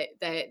Hades?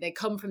 They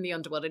come from the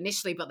underworld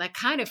initially, but they're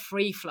kind of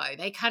free flow.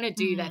 They kind of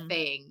do their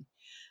thing.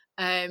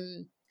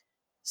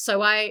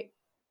 So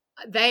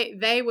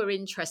they were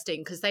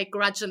interesting because they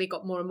gradually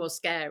got more and more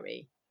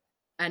scary.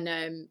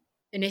 And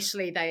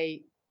initially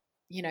they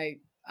do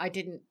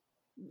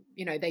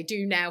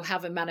now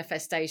have a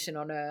manifestation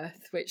on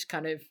Earth, which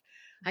kind of,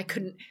 I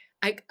could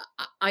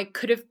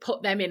have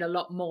put them in a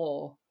lot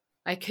more.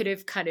 I could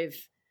have kind of,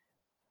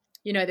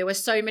 there were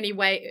so many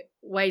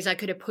ways I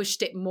could have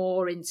pushed it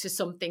more into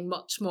something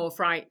much more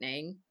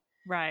frightening.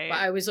 Right. But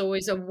I was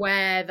always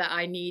aware that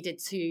I needed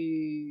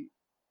to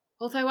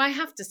Although I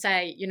have to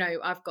say, you know,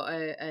 I've got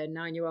a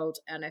 9-year-old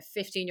and a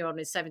 15-year-old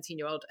and a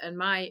 17-year-old, and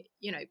my,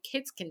 you know,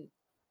 kids can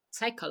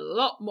take a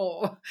lot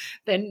more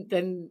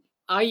than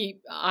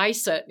I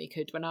certainly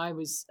could when I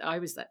was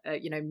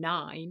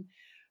 9.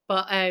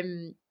 But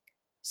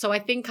so I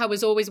think I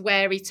was always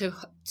wary to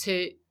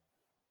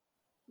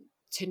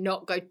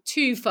not go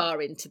too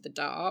far into the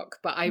dark,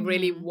 but I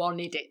really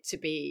wanted it to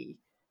be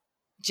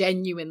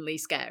genuinely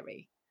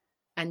scary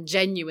and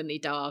genuinely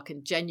dark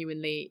and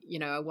genuinely, you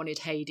know, I wanted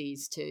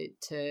Hades to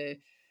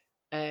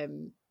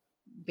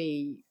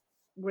be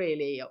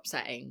really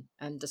upsetting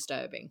and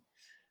disturbing.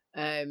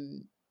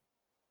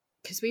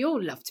 Because we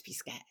all love to be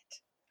scared.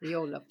 We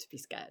all love to be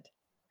scared.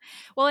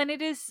 Well, and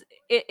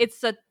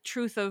it's a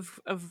truth of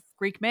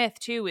Greek myth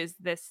too, is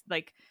this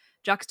like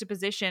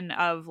juxtaposition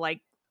of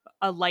like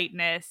a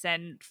lightness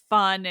and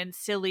fun and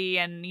silly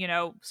and, you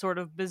know, sort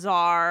of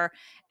bizarre,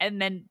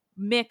 and then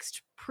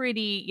mixed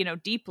pretty, you know,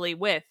 deeply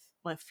with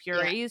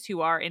Furies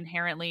who are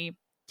inherently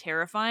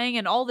terrifying,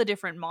 and all the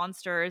different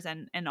monsters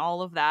and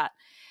all of that.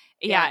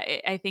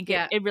 I think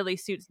it really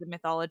suits the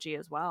mythology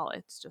as well.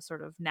 It's just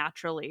sort of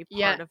naturally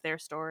part of their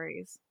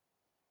stories.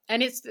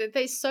 And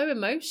they're so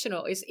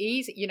emotional. It's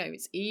easy, you know,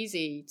 it's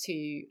easy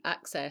to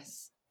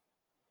access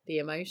the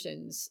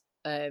emotions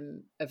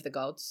of the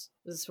gods.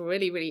 It's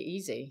really, really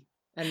easy.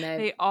 And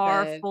they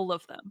are full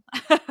of them.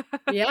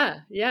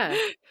 Yeah.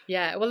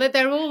 Well,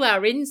 they're all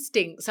our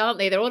instincts, aren't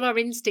they? They're all our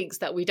instincts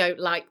that we don't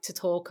like to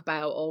talk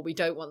about, or we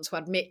don't want to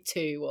admit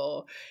to,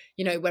 or,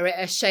 you know, we're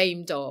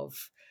ashamed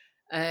of.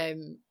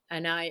 And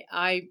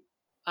I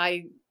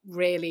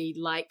really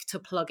like to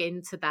plug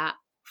into that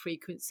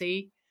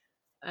frequency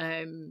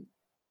when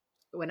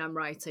I'm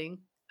writing.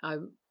 I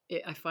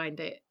find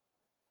it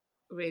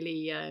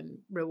really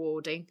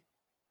rewarding.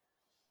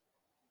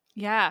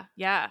 Yeah.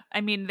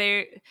 I mean,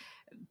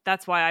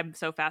 that's why I'm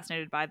so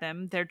fascinated by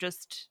them.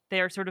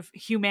 They're sort of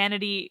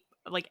humanity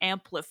like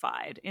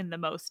amplified in the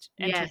most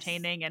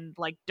entertaining and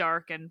like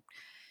dark and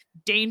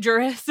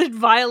dangerous and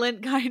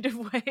violent kind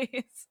of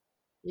ways.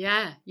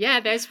 Yeah,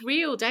 there's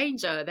real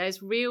danger.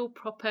 There's real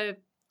proper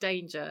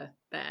danger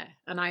there.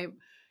 And I,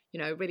 you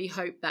know, really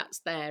hope that's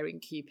there in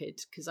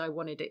Cupid, because I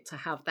wanted it to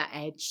have that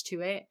edge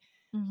to it.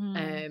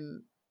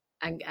 And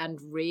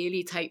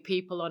really take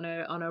people on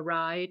a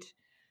ride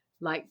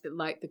like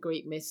the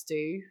Greek myths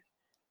do.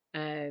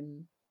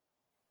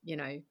 You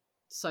know,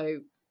 so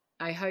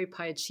I hope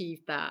I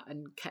achieved that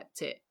and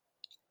kept it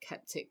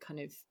kind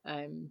of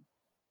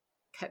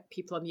kept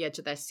people on the edge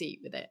of their seat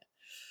with it.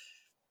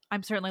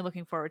 I'm certainly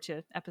looking forward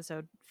to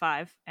episode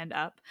 5 and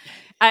up.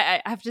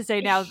 I have to say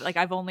now, like,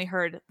 I've only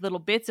heard little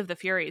bits of the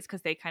Furies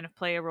because they kind of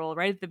play a role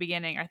right at the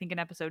beginning, I think in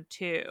episode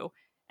 2,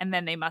 and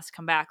then they must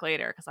come back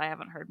later because I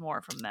haven't heard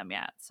more from them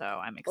yet. So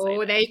I'm excited.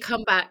 Oh, they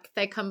come back.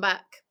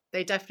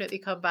 They definitely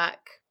come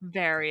back.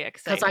 Very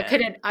excited.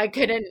 Because I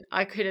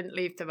couldn't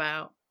leave them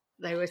out.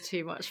 They were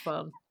too much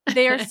fun.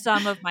 They are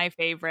some of my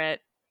favorite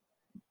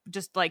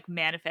just like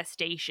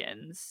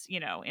manifestations, you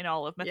know, in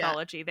all of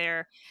mythology.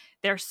 They're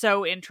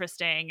so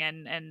interesting,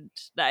 and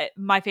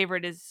my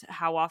favorite is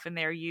how often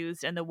they're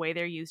used and the way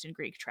they're used in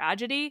Greek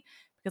tragedy,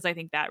 because I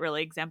think that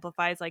really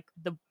exemplifies like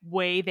the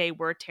way they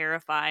were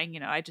terrifying. You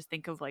know, I just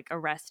think of like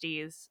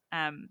Orestes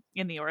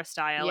in the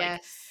Oresteia,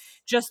 like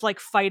just like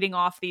fighting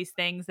off these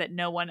things that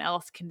no one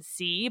else can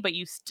see, but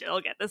you still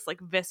get this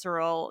like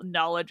visceral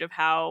knowledge of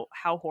how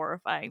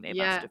horrifying they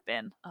must have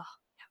been. Oh,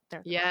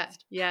 they're the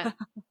best. Yeah.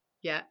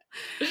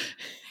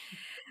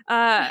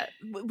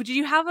 Did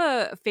you have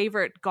a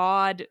favorite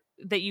god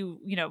that you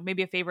know,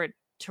 maybe a favorite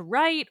to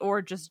write,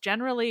 or just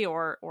generally,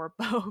 or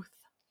both?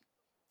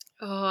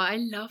 Oh, I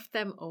love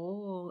them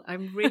all.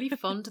 I'm really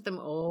fond of them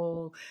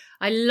all.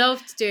 I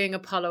loved doing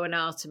Apollo and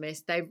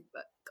Artemis. They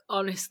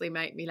honestly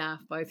make me laugh,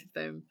 both of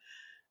them.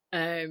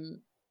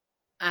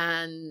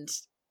 And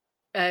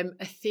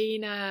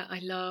Athena, I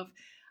love.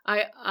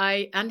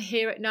 And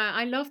Hera. No,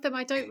 I love them.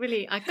 I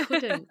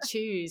couldn't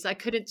choose.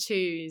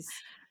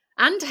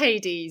 And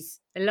Hades,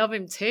 I love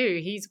him too.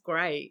 He's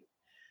great.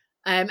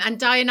 And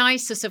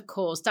Dionysus, of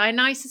course.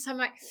 Dionysus,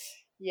 I'm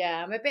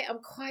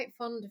quite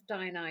fond of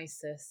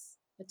Dionysus.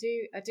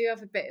 I do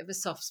have a bit of a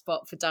soft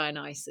spot for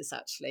Dionysus,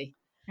 actually.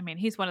 I mean,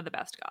 he's one of the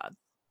best gods.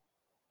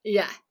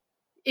 Yeah.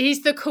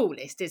 He's the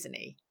coolest, isn't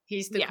he?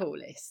 He's the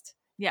coolest.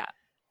 Yeah.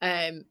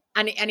 And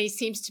he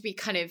seems to be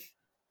kind of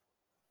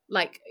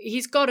like,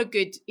 he's got a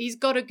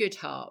good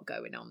heart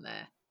going on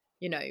there.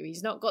 You know,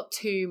 he's not got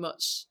too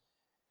much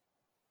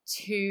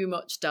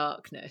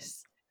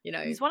darkness, you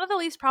know. He's one of the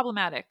least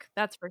problematic,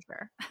 that's for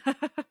sure.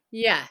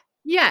 Yeah.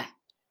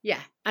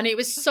 And it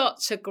was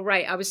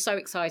I was so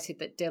excited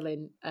that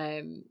Dylan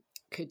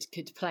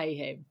could play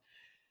him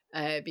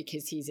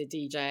because he's a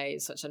DJ,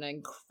 such an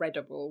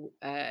incredible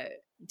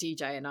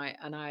DJ, and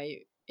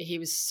he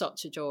was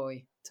such a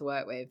joy to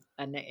work with,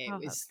 and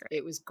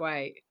it was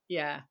great.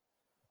 Yeah.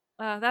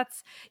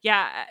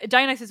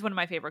 Dionysus is one of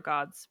my favorite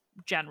gods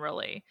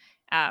generally.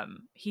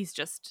 He's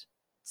just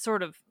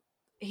sort of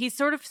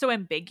so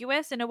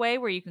ambiguous in a way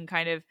where you can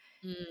kind of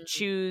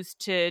choose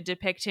to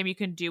depict him. You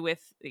can do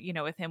with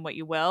him what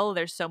you will.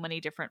 There's so many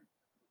different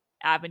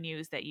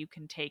avenues that you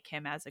can take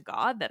him as a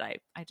god that I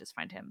just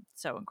find him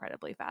so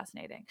incredibly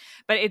fascinating.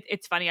 But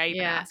it's funny I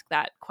even ask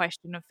that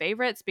question of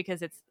favorites,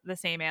 because it's the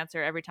same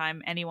answer every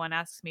time anyone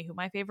asks me who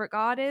my favorite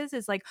god is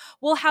like,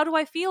 well, how do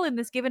I feel in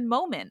this given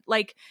moment?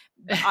 Like,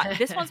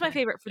 this one's my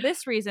favorite for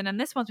this reason, and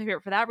this one's my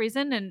favorite for that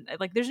reason, and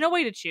like there's no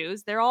way to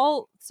choose. They're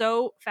all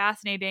so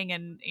fascinating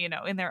and, you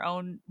know, in their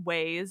own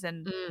ways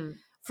and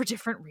for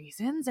different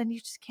reasons, and you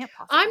just can't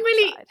possibly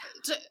decide.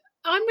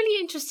 I'm really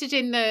interested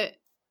in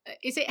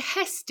is it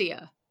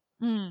Hestia?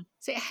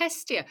 Is it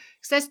Hestia?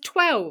 Because there's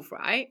 12,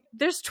 right?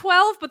 There's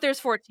 12, but there's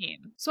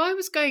 14. So I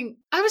was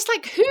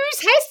like, who's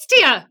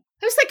Hestia?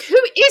 I was like, who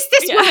is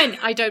this woman?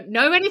 I don't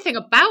know anything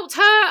about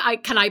her.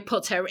 Can I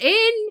put her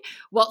in?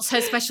 What's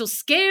her special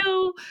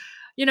skill?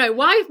 You know,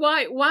 why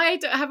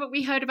haven't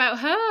we heard about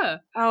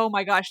her? Oh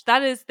my gosh,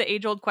 that is the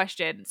age-old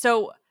question.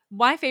 So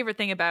my favorite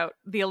thing about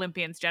the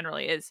Olympians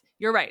generally is,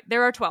 you're right,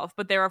 there are 12,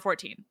 but there are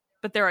 14.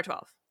 But there are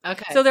 12.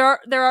 Okay. So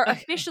there are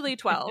officially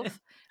 12.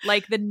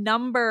 Like, the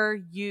number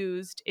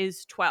used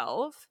is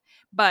 12,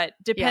 but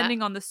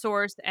depending on the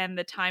source and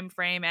the time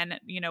frame and,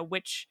 you know,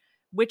 which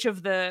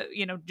of the,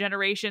 you know,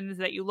 generations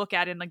that you look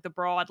at in like the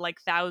broad like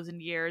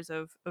 1,000 years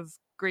of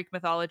Greek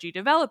mythology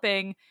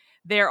developing,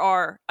 there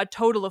are a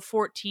total of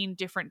 14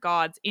 different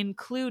gods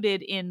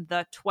included in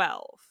the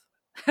 12.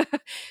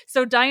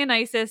 So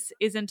Dionysus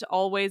isn't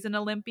always an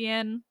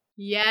Olympian.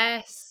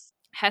 Yes.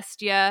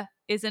 Hestia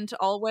isn't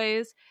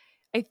always.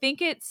 I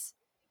think it's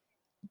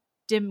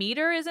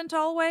Demeter isn't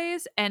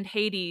always, and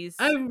Hades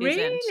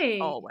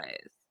isn't always.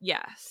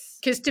 Yes.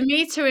 Because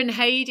Demeter and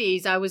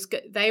Hades,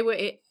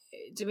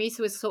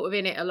 Demeter was sort of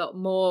in it a lot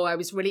more. I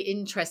was really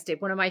interested.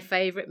 One of my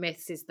favorite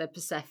myths is the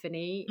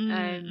Persephone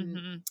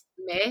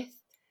myth.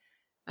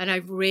 And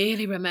I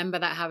really remember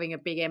that having a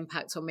big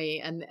impact on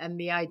me, and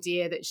the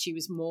idea that she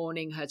was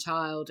mourning her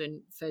child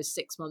and for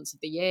 6 months of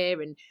the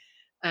year. And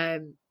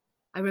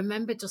I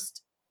remember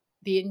just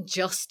the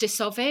injustice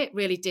of it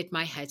really did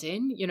my head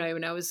in, you know,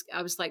 and I was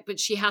like, but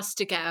she has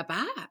to get her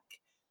back.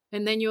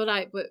 And then you're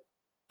like, but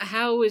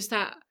how is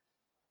that?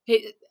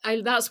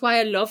 That's why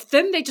I love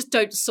them. They just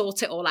don't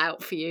sort it all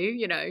out for you,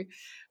 you know.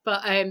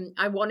 But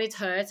I wanted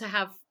her to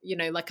have, you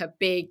know, like a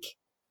big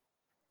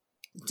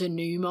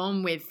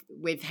denouement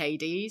with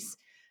Hades.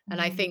 And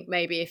I think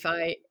maybe if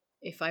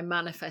I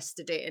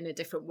manifested it in a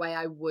different way,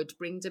 I would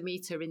bring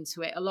Demeter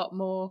into it a lot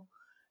more.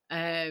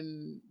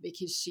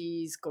 Because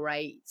she's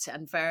great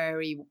and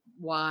very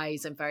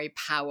wise and very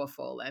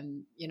powerful.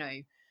 And, you know,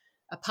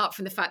 apart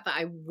from the fact that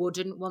I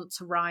wouldn't want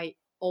to write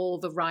all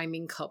the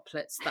rhyming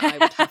couplets that I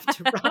would have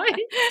to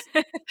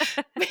write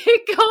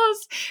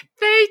because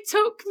they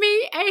took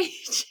me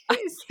ages.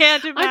 I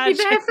can't imagine. I'd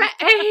be there for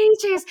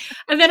ages.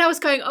 And then I was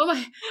going,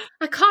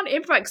 I can't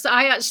improvise, because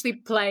I actually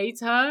played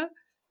her.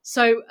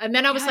 So, and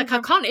then I was I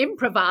can't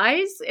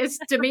improvise. It's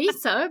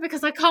Demeter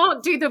because I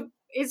can't do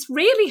it's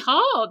really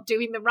hard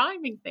doing the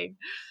rhyming thing.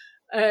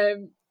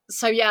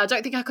 So yeah, I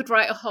don't think I could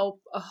write a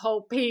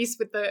whole piece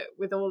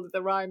with all of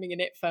the rhyming in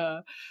it for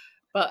her.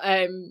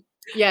 But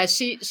yeah,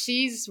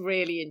 she's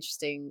really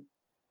interesting,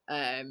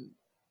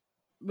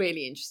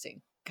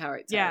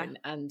 character. Yeah.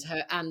 and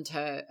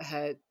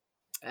her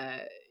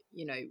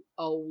you know,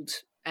 old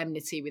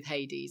enmity with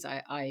Hades.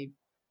 I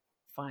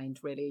find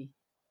really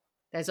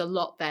there's a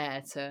lot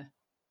there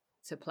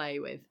to play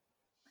with.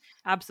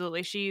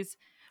 Absolutely.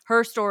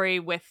 Her story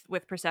with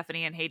Persephone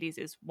and Hades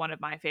is one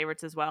of my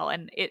favorites as well.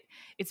 And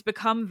it's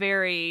become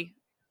very,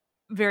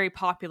 very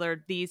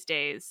popular these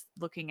days,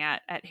 looking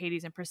at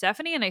Hades and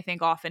Persephone. And I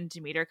think often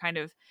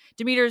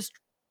Demeter's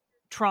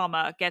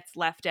trauma gets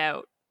left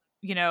out,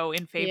 you know,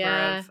 in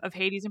favor of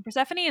Hades and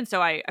Persephone. And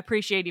so I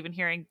appreciate even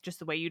hearing just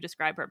the way you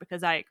describe her,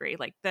 because I agree.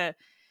 Like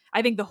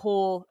I think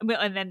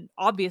and then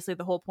obviously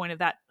the whole point of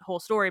that whole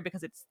story,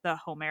 because it's the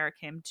Homeric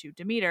hymn to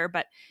Demeter,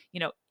 but, you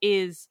know,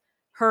 is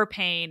her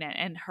pain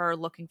and her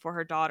looking for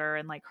her daughter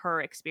and like her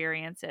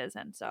experiences.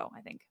 And so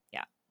I think,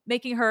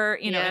 making her,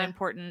 you know, an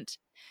important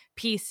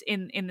piece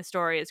in the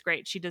story is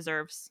great. She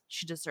deserves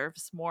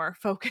more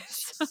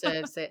focus. She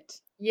deserves it.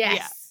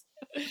 Yes.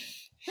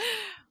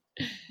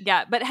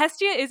 Yeah. But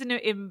Hestia is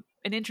an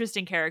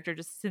interesting character,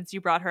 just since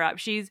you brought her up.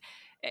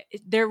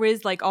 There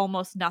is like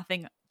almost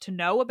nothing to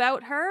know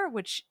about her,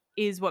 which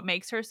is what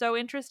makes her so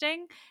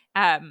interesting.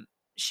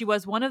 She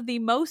was one of the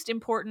most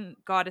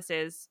important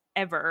goddesses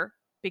ever,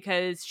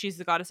 because she's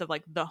the goddess of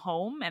like the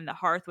home and the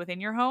hearth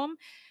within your home.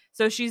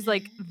 So she's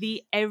like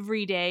the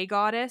everyday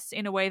goddess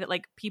in a way that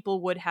like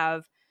people would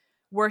have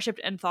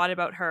worshipped and thought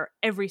about her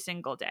every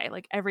single day.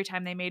 Like every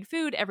time they made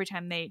food, every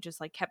time they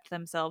just like kept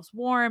themselves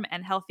warm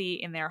and healthy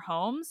in their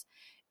homes,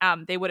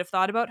 they would have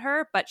thought about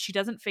her, but she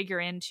doesn't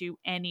figure into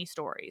any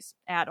stories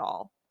at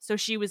all. So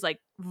she was like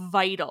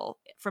vital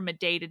from a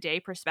day-to-day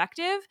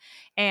perspective,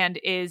 and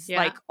is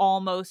like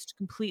almost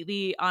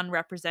completely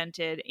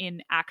unrepresented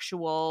in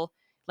actual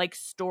like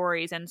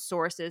stories and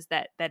sources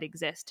that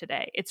exist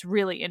today. It's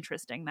really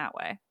interesting that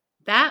way.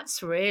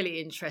 That's really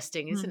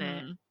interesting, isn't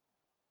it?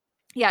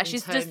 Yeah,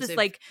 she's just this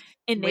like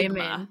enigma.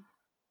 Women.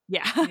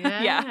 Yeah.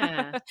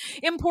 Yeah.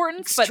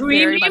 Important, but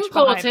very Extremely much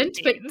behind the important,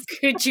 but scenes.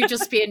 could you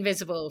just be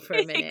invisible for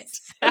a minute?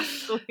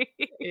 Exactly.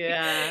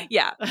 Yeah.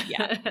 Yeah.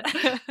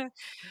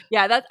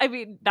 Yeah,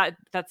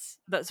 that's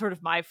sort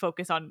of my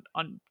focus on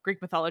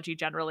Greek mythology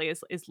generally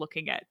is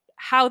looking at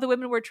how the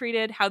women were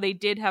treated, how they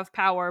did have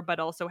power, but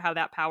also how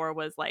that power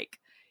was like,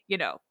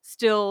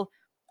 still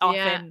Yeah.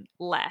 often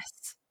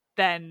less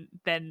than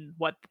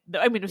what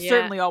it was Yeah.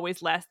 certainly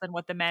always less than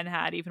what the men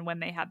had, even when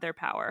they had their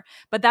power.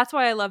 But that's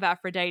why I love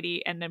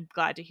Aphrodite, and I'm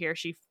glad to hear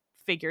she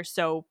figures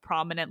so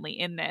prominently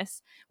in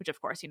this, which of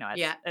course,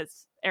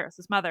 as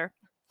Eros's mother.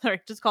 Sorry,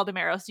 just called him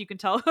Eros. You can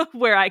tell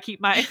where I keep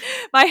my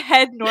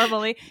head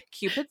normally.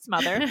 Cupid's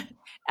mother,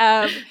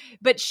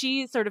 but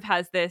she sort of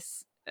has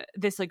this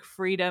like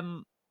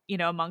freedom,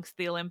 amongst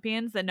the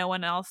Olympians that no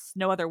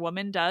other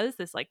woman does.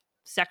 This like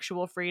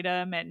sexual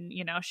freedom, and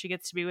she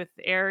gets to be with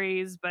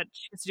Ares, but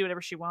she gets to do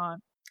whatever she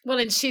wants. Well,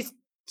 and she's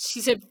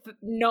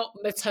not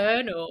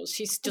maternal.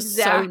 She's just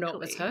so not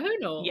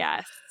maternal.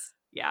 Yes.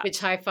 Yeah.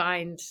 Which I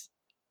find,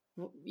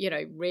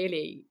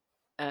 really,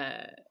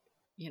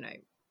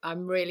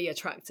 I'm really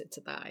attracted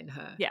to that in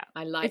her. Yeah.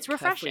 I like it's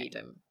refreshing. her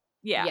freedom.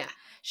 Yeah.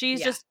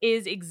 She's just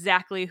is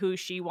exactly who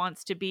she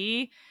wants to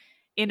be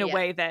in a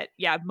way that,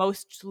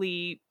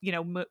 mostly,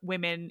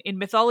 women in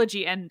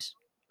mythology and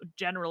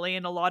generally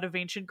in a lot of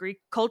ancient Greek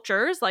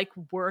cultures, like,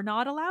 were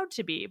not allowed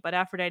to be. But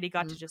Aphrodite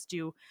got to just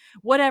do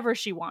whatever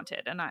she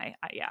wanted. And I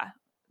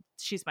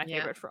she's my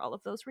favorite for all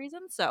of those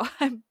reasons. So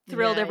I'm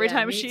thrilled every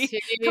time she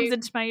comes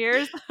into my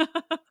ears.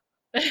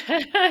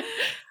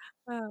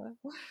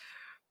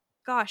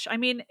 Gosh, I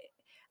mean,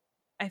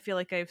 I feel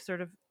like I've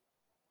sort of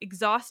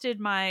exhausted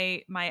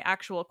my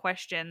actual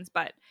questions,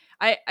 but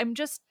I'm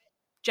just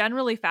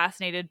generally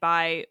fascinated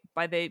by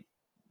the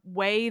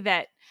way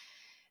that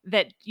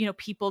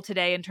people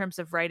today, in terms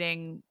of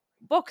writing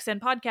books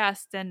and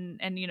podcasts and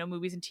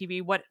movies and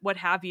TV, what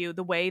have you,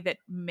 the way that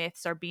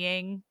myths are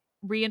being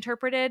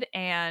reinterpreted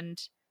and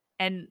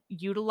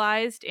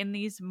utilized in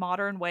these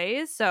modern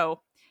ways.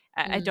 So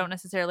I don't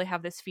necessarily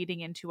have this feeding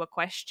into a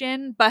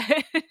question, but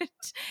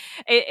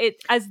it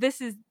as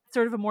this is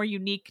sort of a more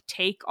unique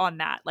take on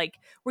that. Like,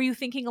 were you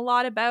thinking a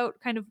lot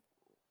about kind of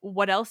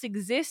what else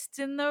exists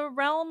in the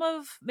realm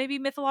of maybe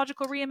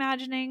mythological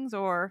reimaginings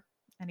or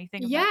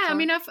anything? Of that sort? I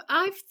mean,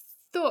 I've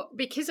thought,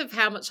 because of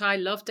how much I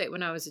loved it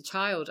when I was a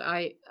child,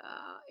 I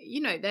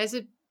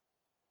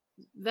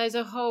there's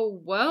a whole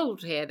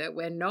world here that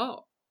we're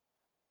not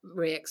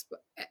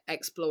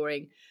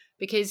exploring,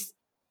 because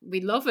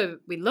we love a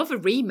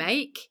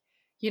remake.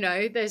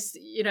 There's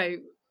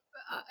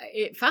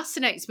it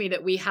fascinates me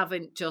that we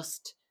haven't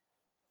just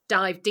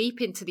dived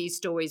deep into these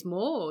stories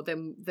more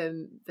than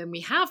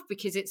we have,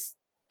 because it's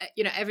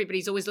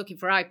everybody's always looking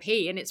for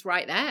IP, and it's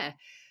right there.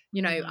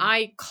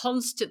 I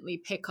constantly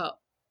pick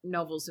up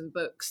novels and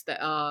books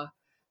that are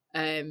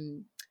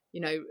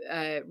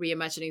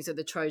reimaginings of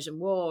the Trojan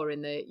War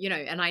and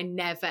and I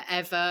never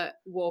ever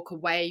walk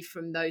away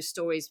from those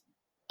stories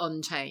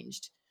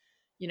unchanged.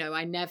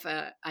 I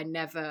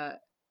never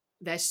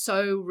they're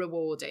so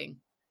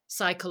rewarding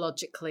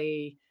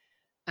psychologically,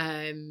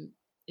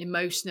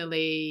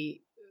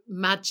 emotionally,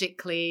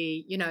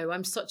 magically.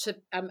 I'm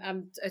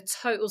a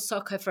total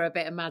sucker for a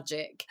bit of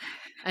magic,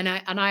 and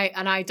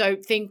I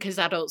don't think as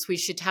adults we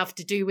should have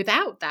to do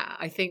without that.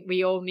 I think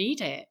we all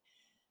need it.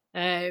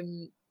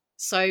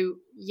 So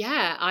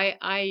yeah,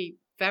 I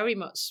very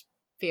much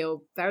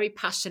feel very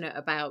passionate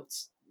about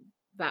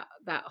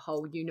that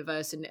whole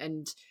universe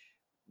and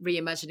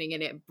reimagining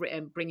it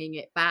and bringing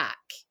it back.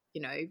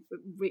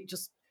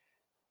 Just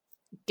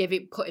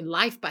putting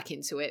life back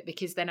into it,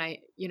 because then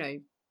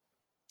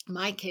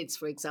my kids,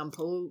 for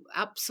example,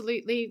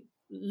 absolutely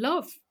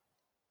love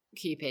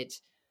Cupid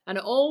and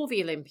all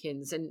the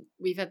Olympians, and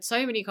we've had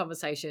so many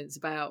conversations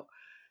about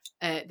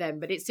them,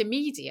 but it's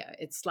immediate.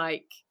 It's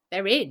like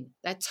they're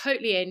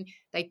totally in,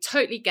 they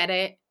totally get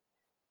it.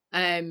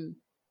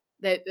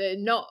 They're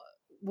not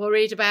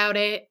worried about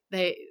it.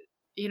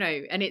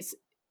 And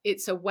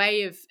it's a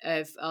way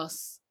of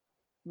us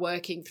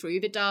working through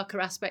the darker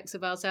aspects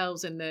of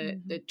ourselves and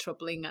the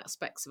troubling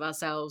aspects of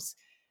ourselves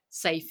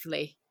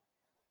safely.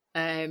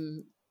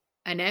 And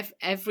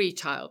every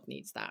child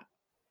needs that.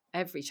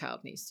 Every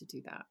child needs to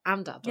do that,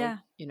 and adult.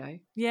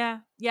 Yeah,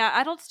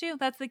 adults too.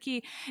 That's the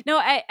key. No,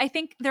 I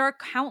think there are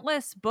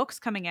countless books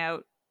coming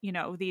out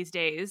these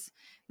days.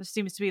 There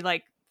seems to be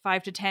like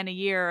 5 to 10 a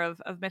year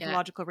of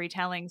mythological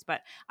retellings,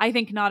 but I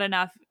think not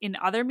enough in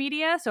other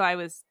media. So I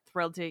was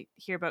thrilled to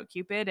hear about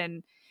Cupid,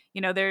 and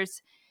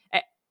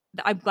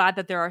I'm glad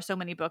that there are so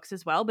many books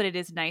as well, but it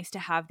is nice to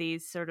have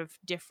these sort of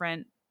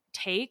different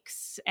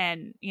takes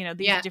and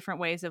these different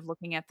ways of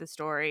looking at the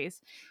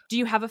stories. Do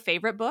you have a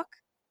favorite book?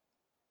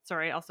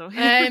 Sorry, also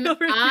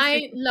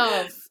I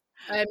love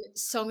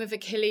Song of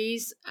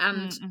Achilles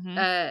and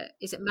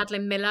is it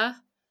Madeline Miller?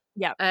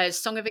 Yeah.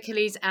 Song of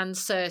Achilles and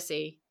Circe.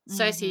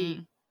 Circe,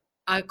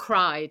 I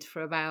cried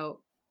for about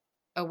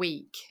a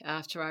week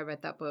after I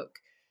read that book.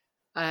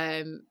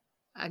 And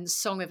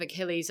Song of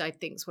Achilles, I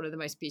think, is one of the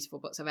most beautiful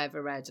books I've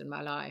ever read in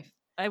my life.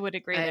 I would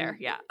agree there.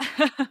 Yeah.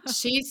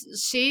 She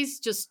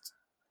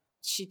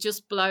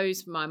just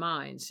blows my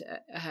mind.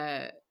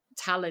 Her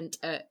talent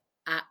at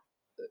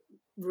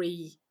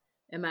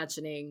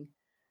reimagining,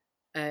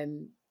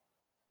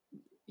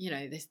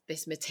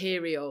 this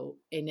material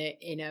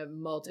in a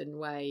modern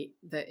way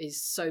that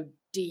is so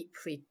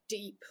deeply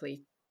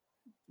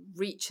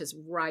reaches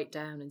right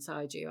down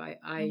inside you.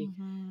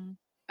 I'm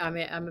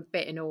a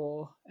bit in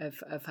awe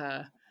of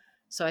her.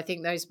 So I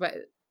think those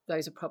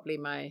are probably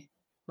my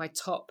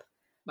top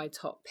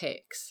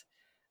picks.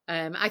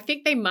 I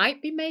think they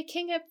might be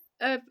making a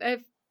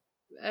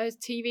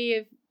TV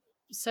of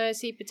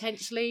Cersei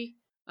potentially.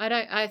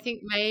 I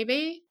think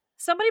maybe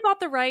somebody bought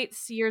the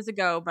rights years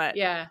ago, but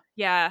yeah,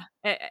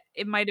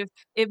 it might have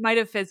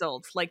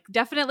fizzled. Like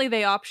definitely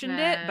they optioned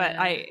it, but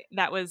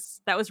that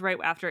was right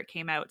after it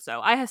came out. So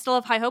I still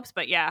have high hopes,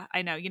 but yeah,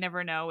 I know you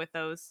never know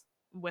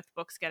with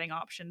books getting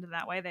optioned in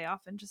that way. They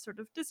often just sort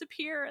of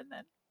disappear, and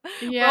then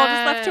we're all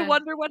just left to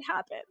wonder what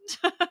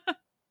happened.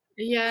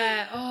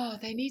 Yeah. Oh,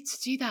 they need to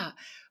do that.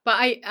 But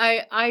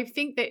I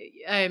think that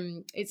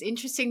it's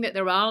interesting that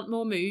there aren't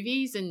more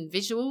movies and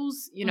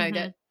visuals,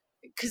 that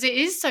because it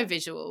is so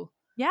visual.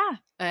 Yeah.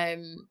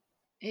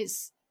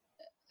 It's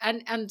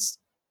and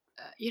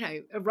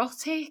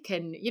erotic,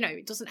 and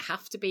it doesn't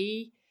have to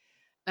be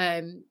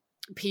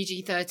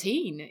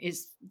PG-13.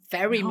 Is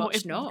very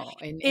much not.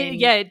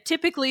 It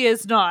typically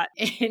is not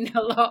in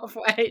a lot of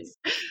ways.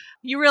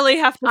 You really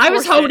have to. I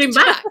was holding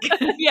back.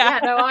 Yeah.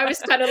 No, I was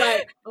kind of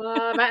like,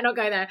 I might not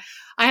go there.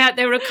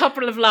 There were a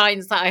couple of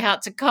lines that I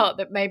had to cut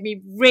that made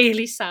me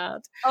really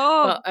sad.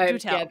 Oh, but, do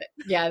tell.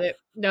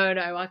 No,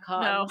 I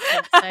can't. No.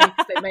 They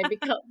made me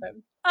cut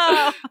them.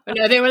 Oh. But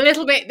no, they were a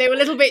little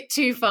bit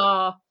too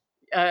far.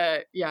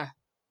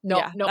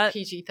 Not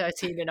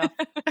PG-13 enough.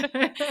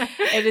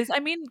 It is. I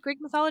mean, Greek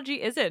mythology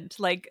isn't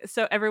like,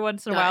 so every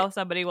once in a while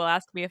somebody will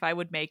ask me if I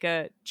would make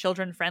a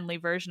children-friendly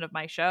version of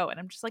my show, and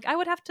I'm just like, I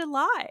would have to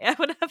lie. I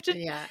would have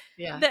to.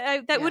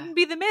 That wouldn't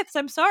be the myths.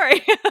 I'm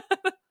sorry.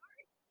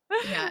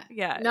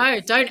 Yeah.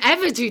 No, don't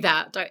ever do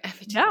that. Don't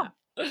ever do that.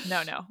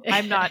 No.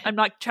 I'm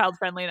not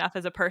child-friendly enough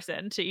as a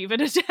person to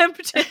even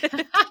attempt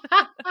it.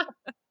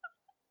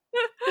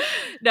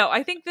 No,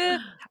 I think the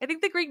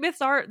Greek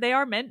myths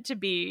are meant to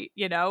be,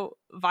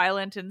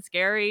 violent and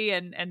scary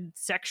and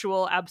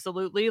sexual.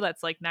 Absolutely.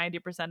 That's like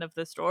 90% of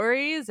the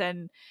stories.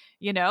 And,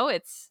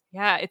 it's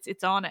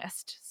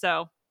honest.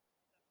 So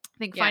I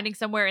think finding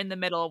somewhere in the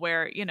middle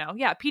where,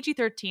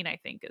 PG-13, I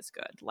think is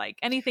good. Like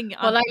anything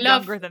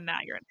younger than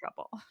that, you're in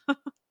trouble.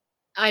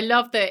 I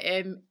love that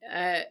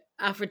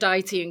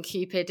Aphrodite and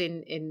Cupid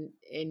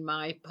in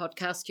my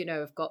podcast,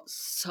 have got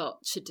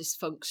such a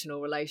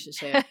dysfunctional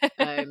relationship.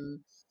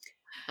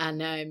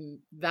 And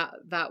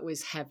that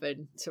was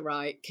heaven to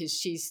write, because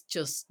she's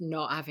just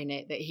not having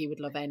it that he would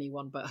love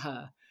anyone but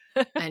her.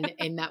 And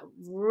in that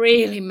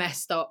really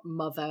messed up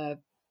mother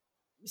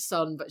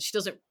son, but she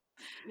doesn't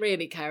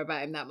really care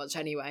about him that much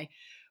anyway.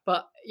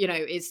 But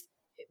it's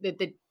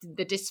the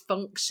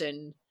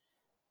dysfunction.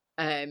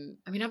 I'm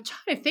trying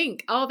to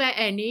think, are there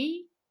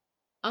any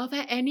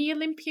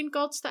Olympian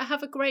gods that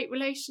have a great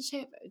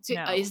relationship?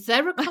 No. Is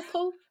there a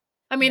couple?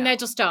 I mean, there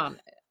just aren't.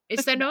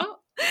 Is there not?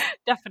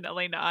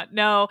 Definitely not.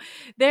 No,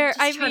 there.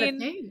 I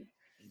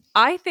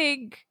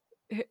think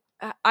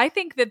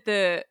that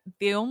the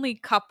only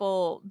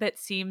couple that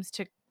seems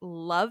to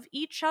love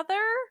each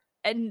other,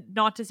 and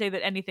not to say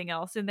that anything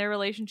else in their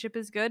relationship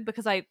is good,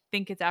 because I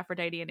think it's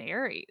Aphrodite and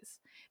Ares.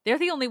 They're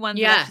the only ones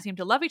that actually seem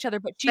to love each other,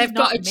 but they've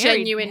got a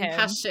genuine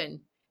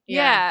passion.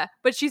 Yeah,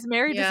 but she's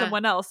married to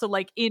someone else, so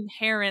like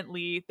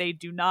inherently they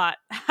do not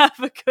have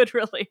a good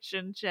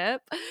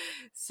relationship.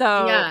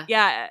 So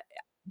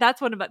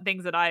that's one of the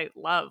things that I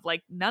love.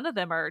 Like none of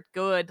them are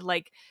good.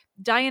 Like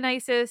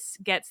Dionysus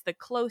gets the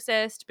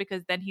closest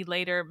because then he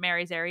later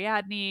marries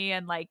Ariadne,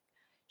 and like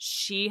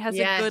she has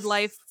a good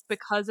life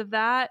because of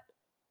that.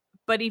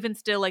 But even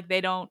still, like they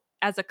don't,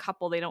 as a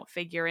couple, they don't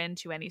figure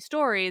into any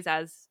stories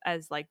as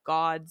like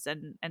gods,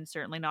 and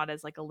certainly not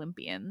as like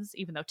Olympians,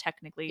 even though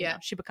technically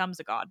she becomes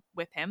a god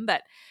with him.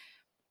 But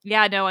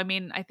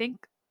I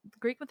think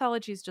Greek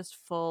mythology is just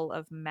full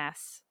of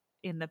mess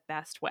in the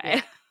best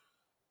way.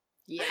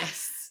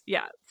 Yes.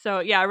 Yeah.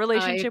 So a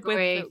relationship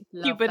with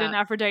Cupid and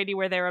Aphrodite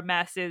where they're a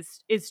mess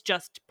is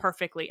just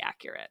perfectly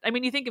accurate. I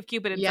mean, you think of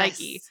Cupid and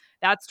Psyche,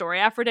 that story.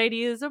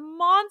 Aphrodite is a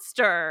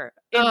monster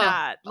in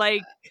that.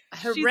 Like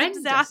horrendous. She's a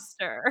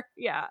disaster.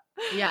 Yeah.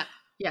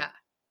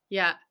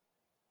 Yeah.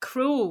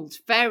 Cruel.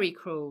 Very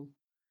cruel.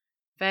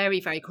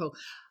 Very, very cruel.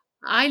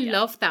 I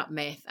love that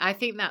myth. I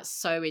think that's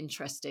so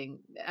interesting.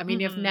 I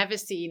mean, I've never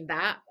seen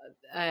that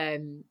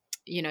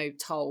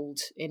told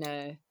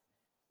in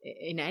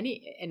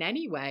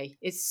any way.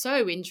 It's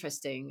so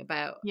interesting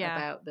about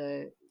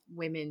the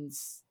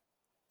women's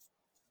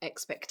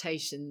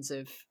expectations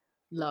of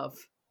love.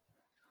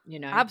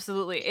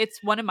 Absolutely,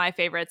 it's one of my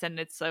favorites, and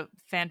it's a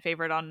fan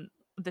favorite on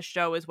the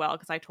show as well,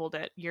 because I told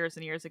it years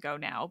and years ago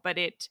now. But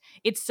it's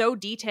so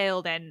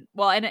detailed, and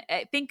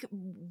I think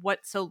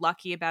what's so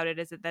lucky about it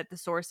is that the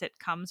source it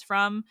comes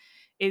from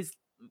is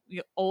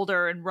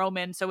older and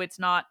Roman, so it's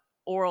not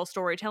oral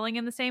storytelling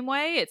in the same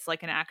way. It's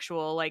like an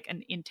actual, like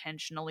an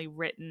intentionally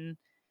written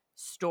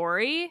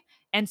story.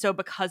 And so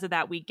because of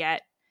that, we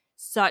get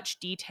such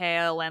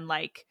detail and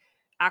like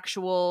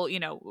actual,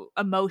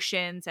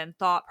 emotions and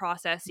thought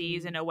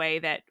processes in a way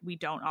that we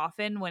don't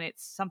often when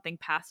it's something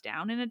passed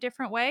down in a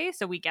different way.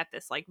 So we get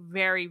this like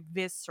very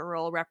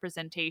visceral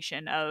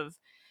representation of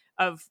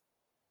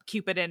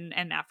Cupid and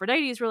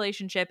Aphrodite's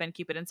relationship, and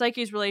Cupid and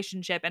Psyche's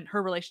relationship, and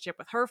her relationship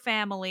with her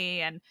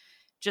family, and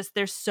just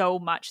there's so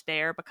much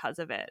there because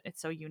of it.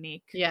 It's so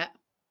unique. Yeah.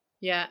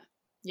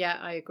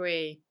 I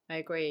agree.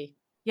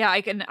 Yeah,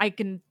 I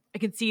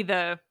can see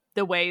the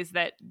ways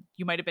that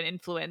you might have been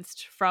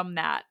influenced from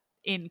that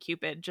in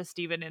Cupid, just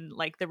even in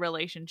like the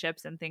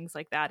relationships and things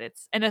like that.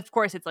 And of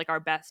course it's like our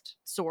best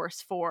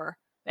source for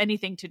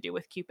anything to do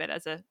with Cupid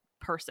as a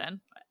person,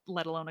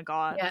 let alone a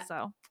god. Yeah.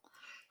 So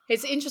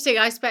it's interesting.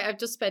 I've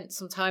just spent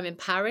some time in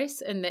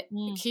Paris, and that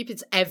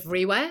Cupid's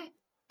everywhere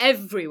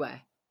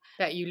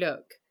that you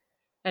look.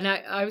 And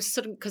I was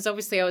sort of, because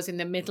obviously I was in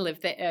the middle of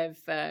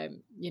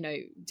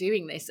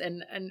doing this,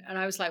 and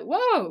I was like,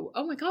 whoa,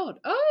 oh my god,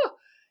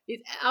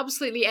 it's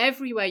absolutely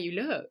everywhere you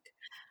look.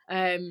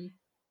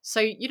 So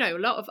a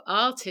lot of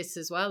artists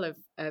as well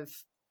have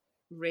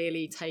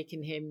really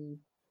taken him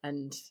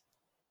and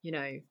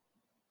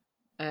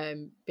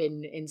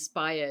been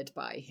inspired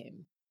by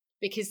him,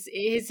 because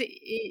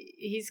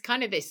he's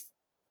kind of this,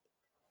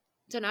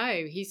 I don't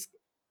know, he's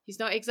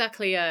not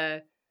exactly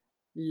a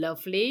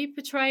lovely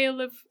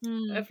portrayal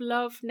of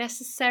love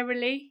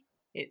necessarily.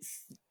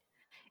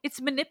 It's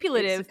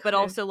manipulative, but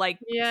also like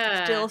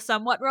still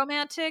somewhat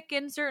romantic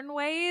in certain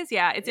ways.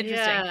 Yeah, it's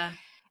interesting.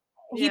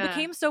 He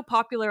became so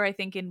popular, I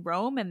think, in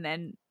Rome, and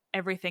then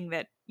everything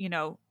that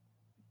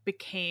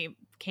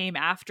came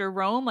after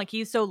Rome. Like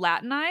he's so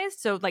Latinized,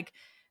 so like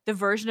the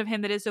version of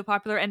him that is so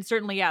popular, and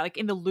certainly like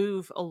in the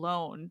Louvre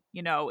alone,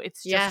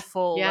 it's just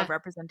full of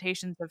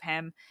representations of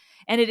him.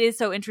 And it is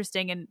so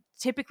interesting, and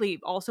typically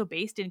also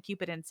based in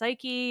Cupid and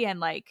Psyche, and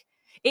like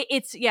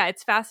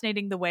it's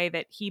fascinating the way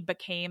that he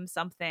became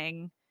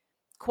something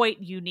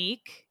quite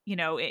unique,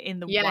 in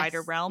the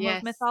wider realm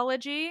of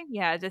mythology.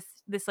 Yeah,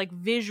 this like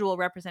visual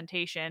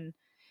representation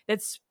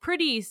that's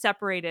pretty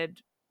separated,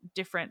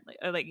 different,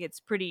 like it's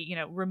pretty,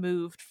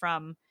 removed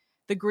from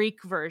the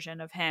Greek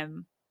version of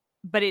him,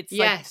 but it's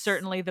like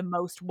certainly the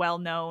most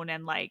well-known,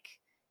 and like,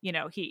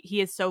 he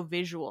is so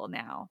visual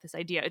now, this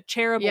idea,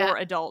 cherub or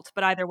adult,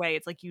 but either way,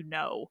 it's like,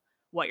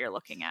 what you're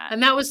looking at.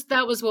 And that was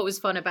what was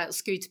fun about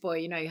Scooter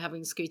Boy,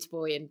 having Scooter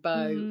Boy and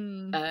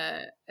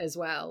Beau as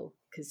well,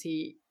 because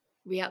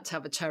we had to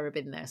have a cherub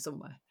in there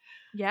somewhere.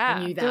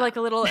 Yeah, they're like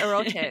a little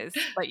erotes,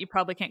 but you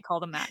probably can't call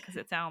them that because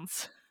it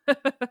sounds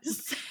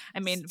I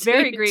mean,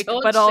 very Greek,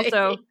 dodgy. But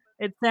also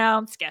it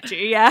sounds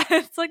sketchy. Yeah,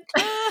 it's like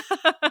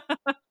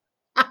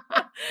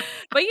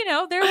but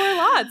there were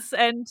lots,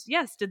 and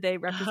yes, did they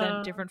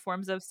represent different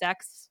forms of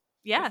sex?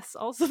 Yes,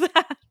 also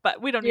that,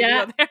 but we don't need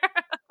to go there.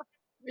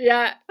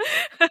 Yeah,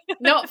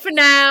 not for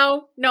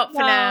now. Not for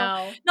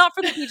now. Not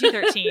for the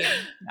PG-13.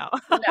 No.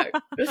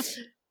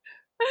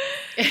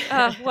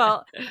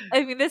 Well,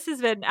 I mean, this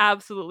has been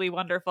absolutely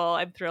wonderful.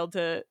 I'm thrilled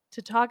to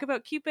talk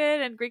about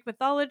Cupid and Greek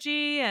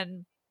mythology,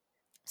 and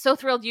so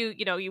thrilled you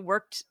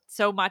worked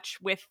so much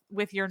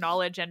with your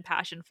knowledge and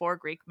passion for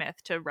Greek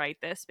myth to write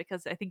this,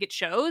 because I think it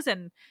shows,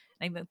 and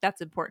I think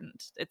that's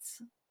important.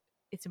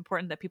 It's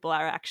important that people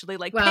are actually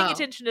paying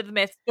attention to the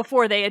myths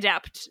before they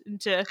adapt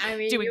into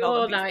doing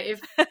all the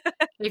pieces.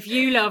 If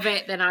you love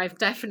it, then I'm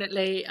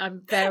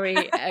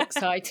very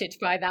excited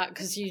by that,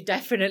 because you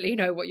definitely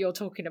know what you're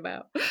talking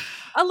about.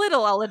 A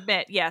little, I'll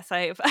admit. Yes,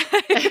 I've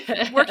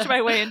worked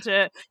my way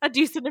into a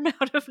decent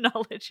amount of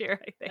knowledge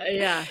here, I think.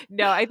 Yeah.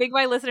 No, I think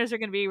my listeners are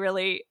going to be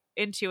really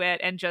into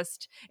it, and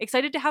just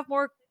excited to have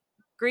more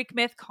Greek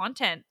myth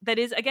content that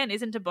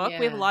isn't a book.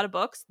 We have a lot of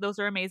books, those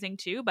are amazing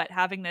too, but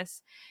having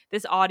this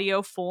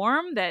audio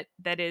form that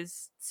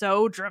is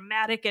so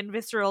dramatic and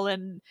visceral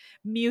and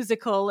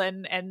musical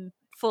and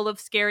full of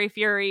scary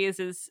furies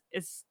is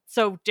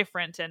so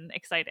different and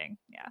exciting.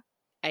 Yeah,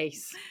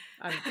 ace.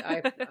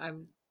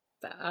 I'm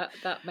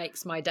that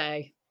makes my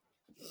day.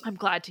 I'm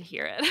glad to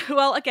hear it.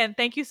 Well, again,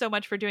 thank you so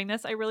much for doing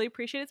this. I really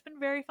appreciate it. It's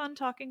been very fun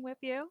talking with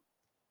you.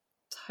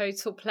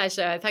 Total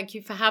pleasure. Thank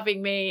you for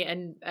having me,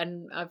 and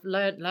I've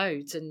learned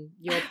loads, and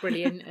you're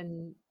brilliant.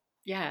 And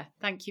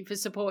thank you for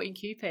supporting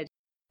Cupid.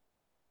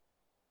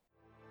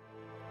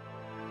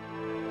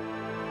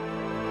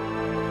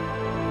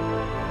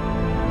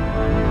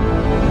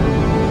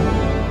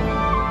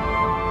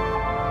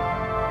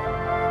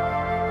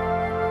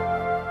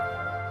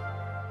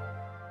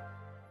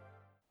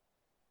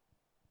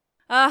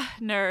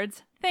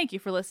 Nerds, thank you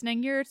for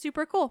listening. You're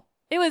super cool.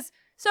 It was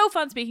So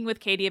fun speaking with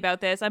Katie about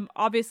this. I'm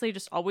obviously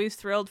just always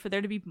thrilled for there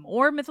to be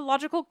more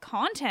mythological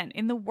content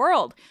in the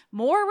world,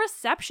 more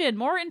reception,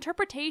 more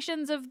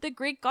interpretations of the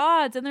Greek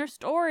gods and their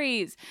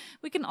stories.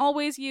 We can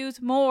always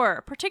use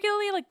more,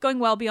 particularly like going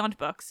well beyond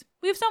books.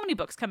 We have so many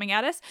books coming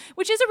at us,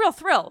 which is a real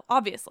thrill,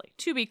 obviously,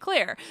 to be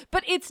clear.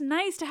 But it's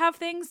nice to have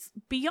things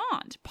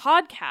beyond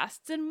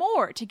podcasts and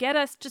more to get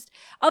us just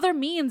other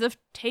means of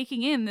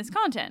taking in this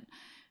content.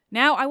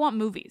 Now I want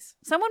movies.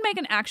 Someone make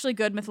an actually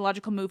good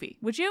mythological movie,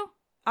 would you?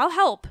 I'll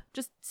help.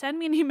 Just send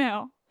me an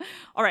email.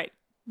 All right.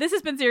 This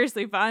has been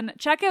seriously fun.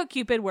 Check out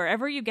Cupid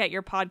wherever you get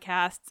your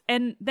podcasts,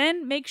 and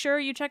then make sure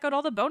you check out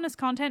all the bonus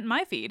content in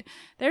my feed.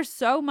 There's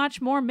so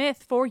much more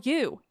myth for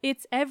you.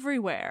 It's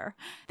everywhere.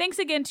 Thanks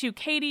again to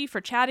Katie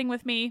for chatting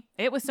with me.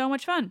 It was so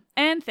much fun.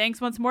 And thanks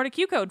once more to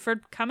QCode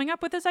for coming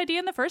up with this idea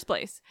in the first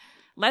place.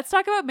 Let's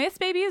Talk About Myths,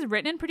 Baby is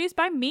written and produced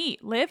by me,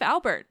 Liv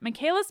Albert.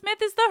 Michaela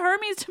Smith is the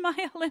Hermes to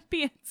my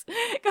Olympians.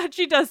 God,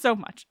 she does so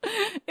much.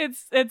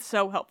 It's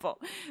so helpful.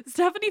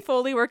 Stephanie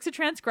Foley works to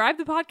transcribe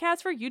the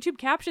podcast for YouTube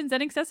captions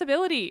and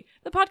accessibility.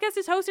 The podcast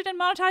is hosted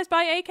and monetized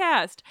by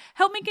Acast.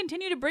 Help me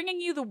continue to bringing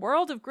you the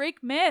world of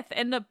Greek myth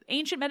and the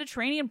ancient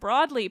Mediterranean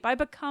broadly by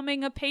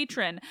becoming a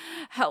patron.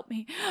 Help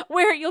me,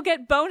 where you'll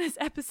get bonus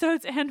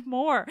episodes and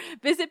more.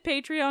 Visit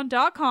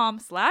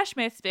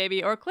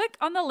patreon.com/mythsbaby or click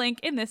on the link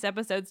in this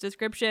episode's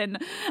description.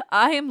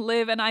 I am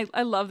Liv, and I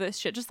love this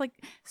shit just like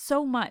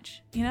so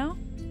much, you know?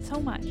 So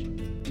much.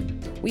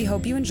 We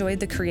hope you enjoyed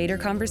the creator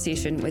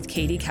conversation with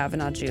Katie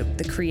Kavanaugh-Jupe,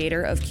 the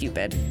creator of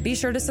Cupid. Be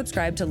sure to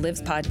subscribe to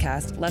Liv's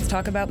podcast, Let's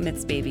Talk About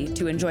Myths, Baby,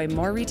 to enjoy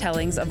more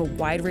retellings of a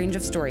wide range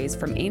of stories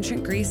from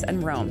ancient Greece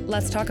and Rome.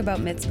 Let's Talk About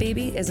Myths,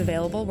 Baby is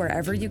available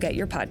wherever you get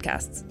your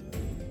podcasts.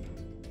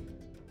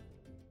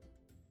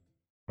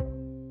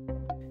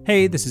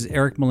 Hey, this is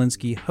Eric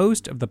Malinsky,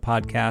 host of the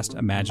podcast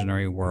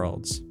Imaginary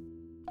Worlds.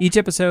 Each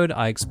episode,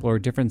 I explore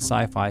different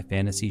sci-fi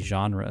fantasy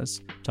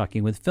genres,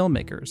 talking with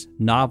filmmakers,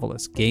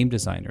 novelists, game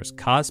designers,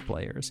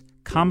 cosplayers,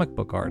 comic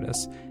book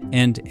artists,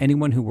 and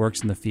anyone who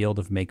works in the field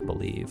of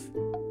make-believe.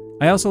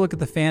 I also look at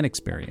the fan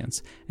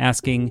experience,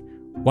 asking,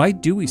 why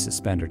do we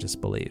suspend our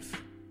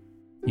disbelief?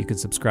 You can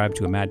subscribe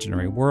to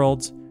Imaginary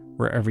Worlds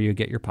wherever you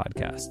get your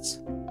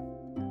podcasts.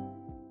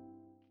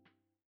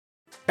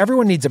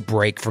 Everyone needs a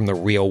break from the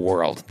real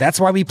world. That's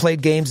why we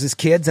played games as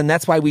kids, and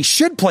that's why we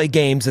should play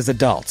games as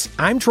adults.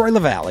 I'm Troy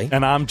LaValle.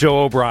 And I'm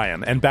Joe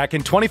O'Brien. And back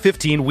in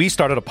 2015, we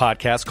started a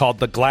podcast called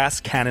The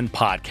Glass Cannon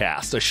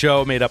Podcast, a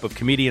show made up of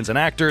comedians and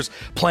actors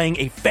playing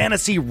a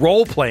fantasy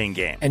role-playing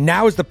game. And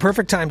now is the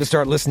perfect time to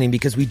start listening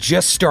because we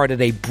just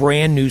started a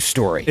brand new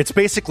story. It's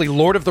basically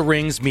Lord of the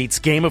Rings meets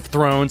Game of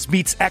Thrones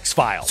meets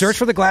X-Files. Search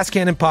for The Glass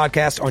Cannon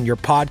Podcast on your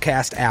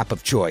podcast app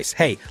of choice.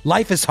 Hey,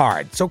 life is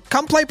hard, so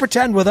come play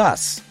pretend with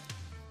us.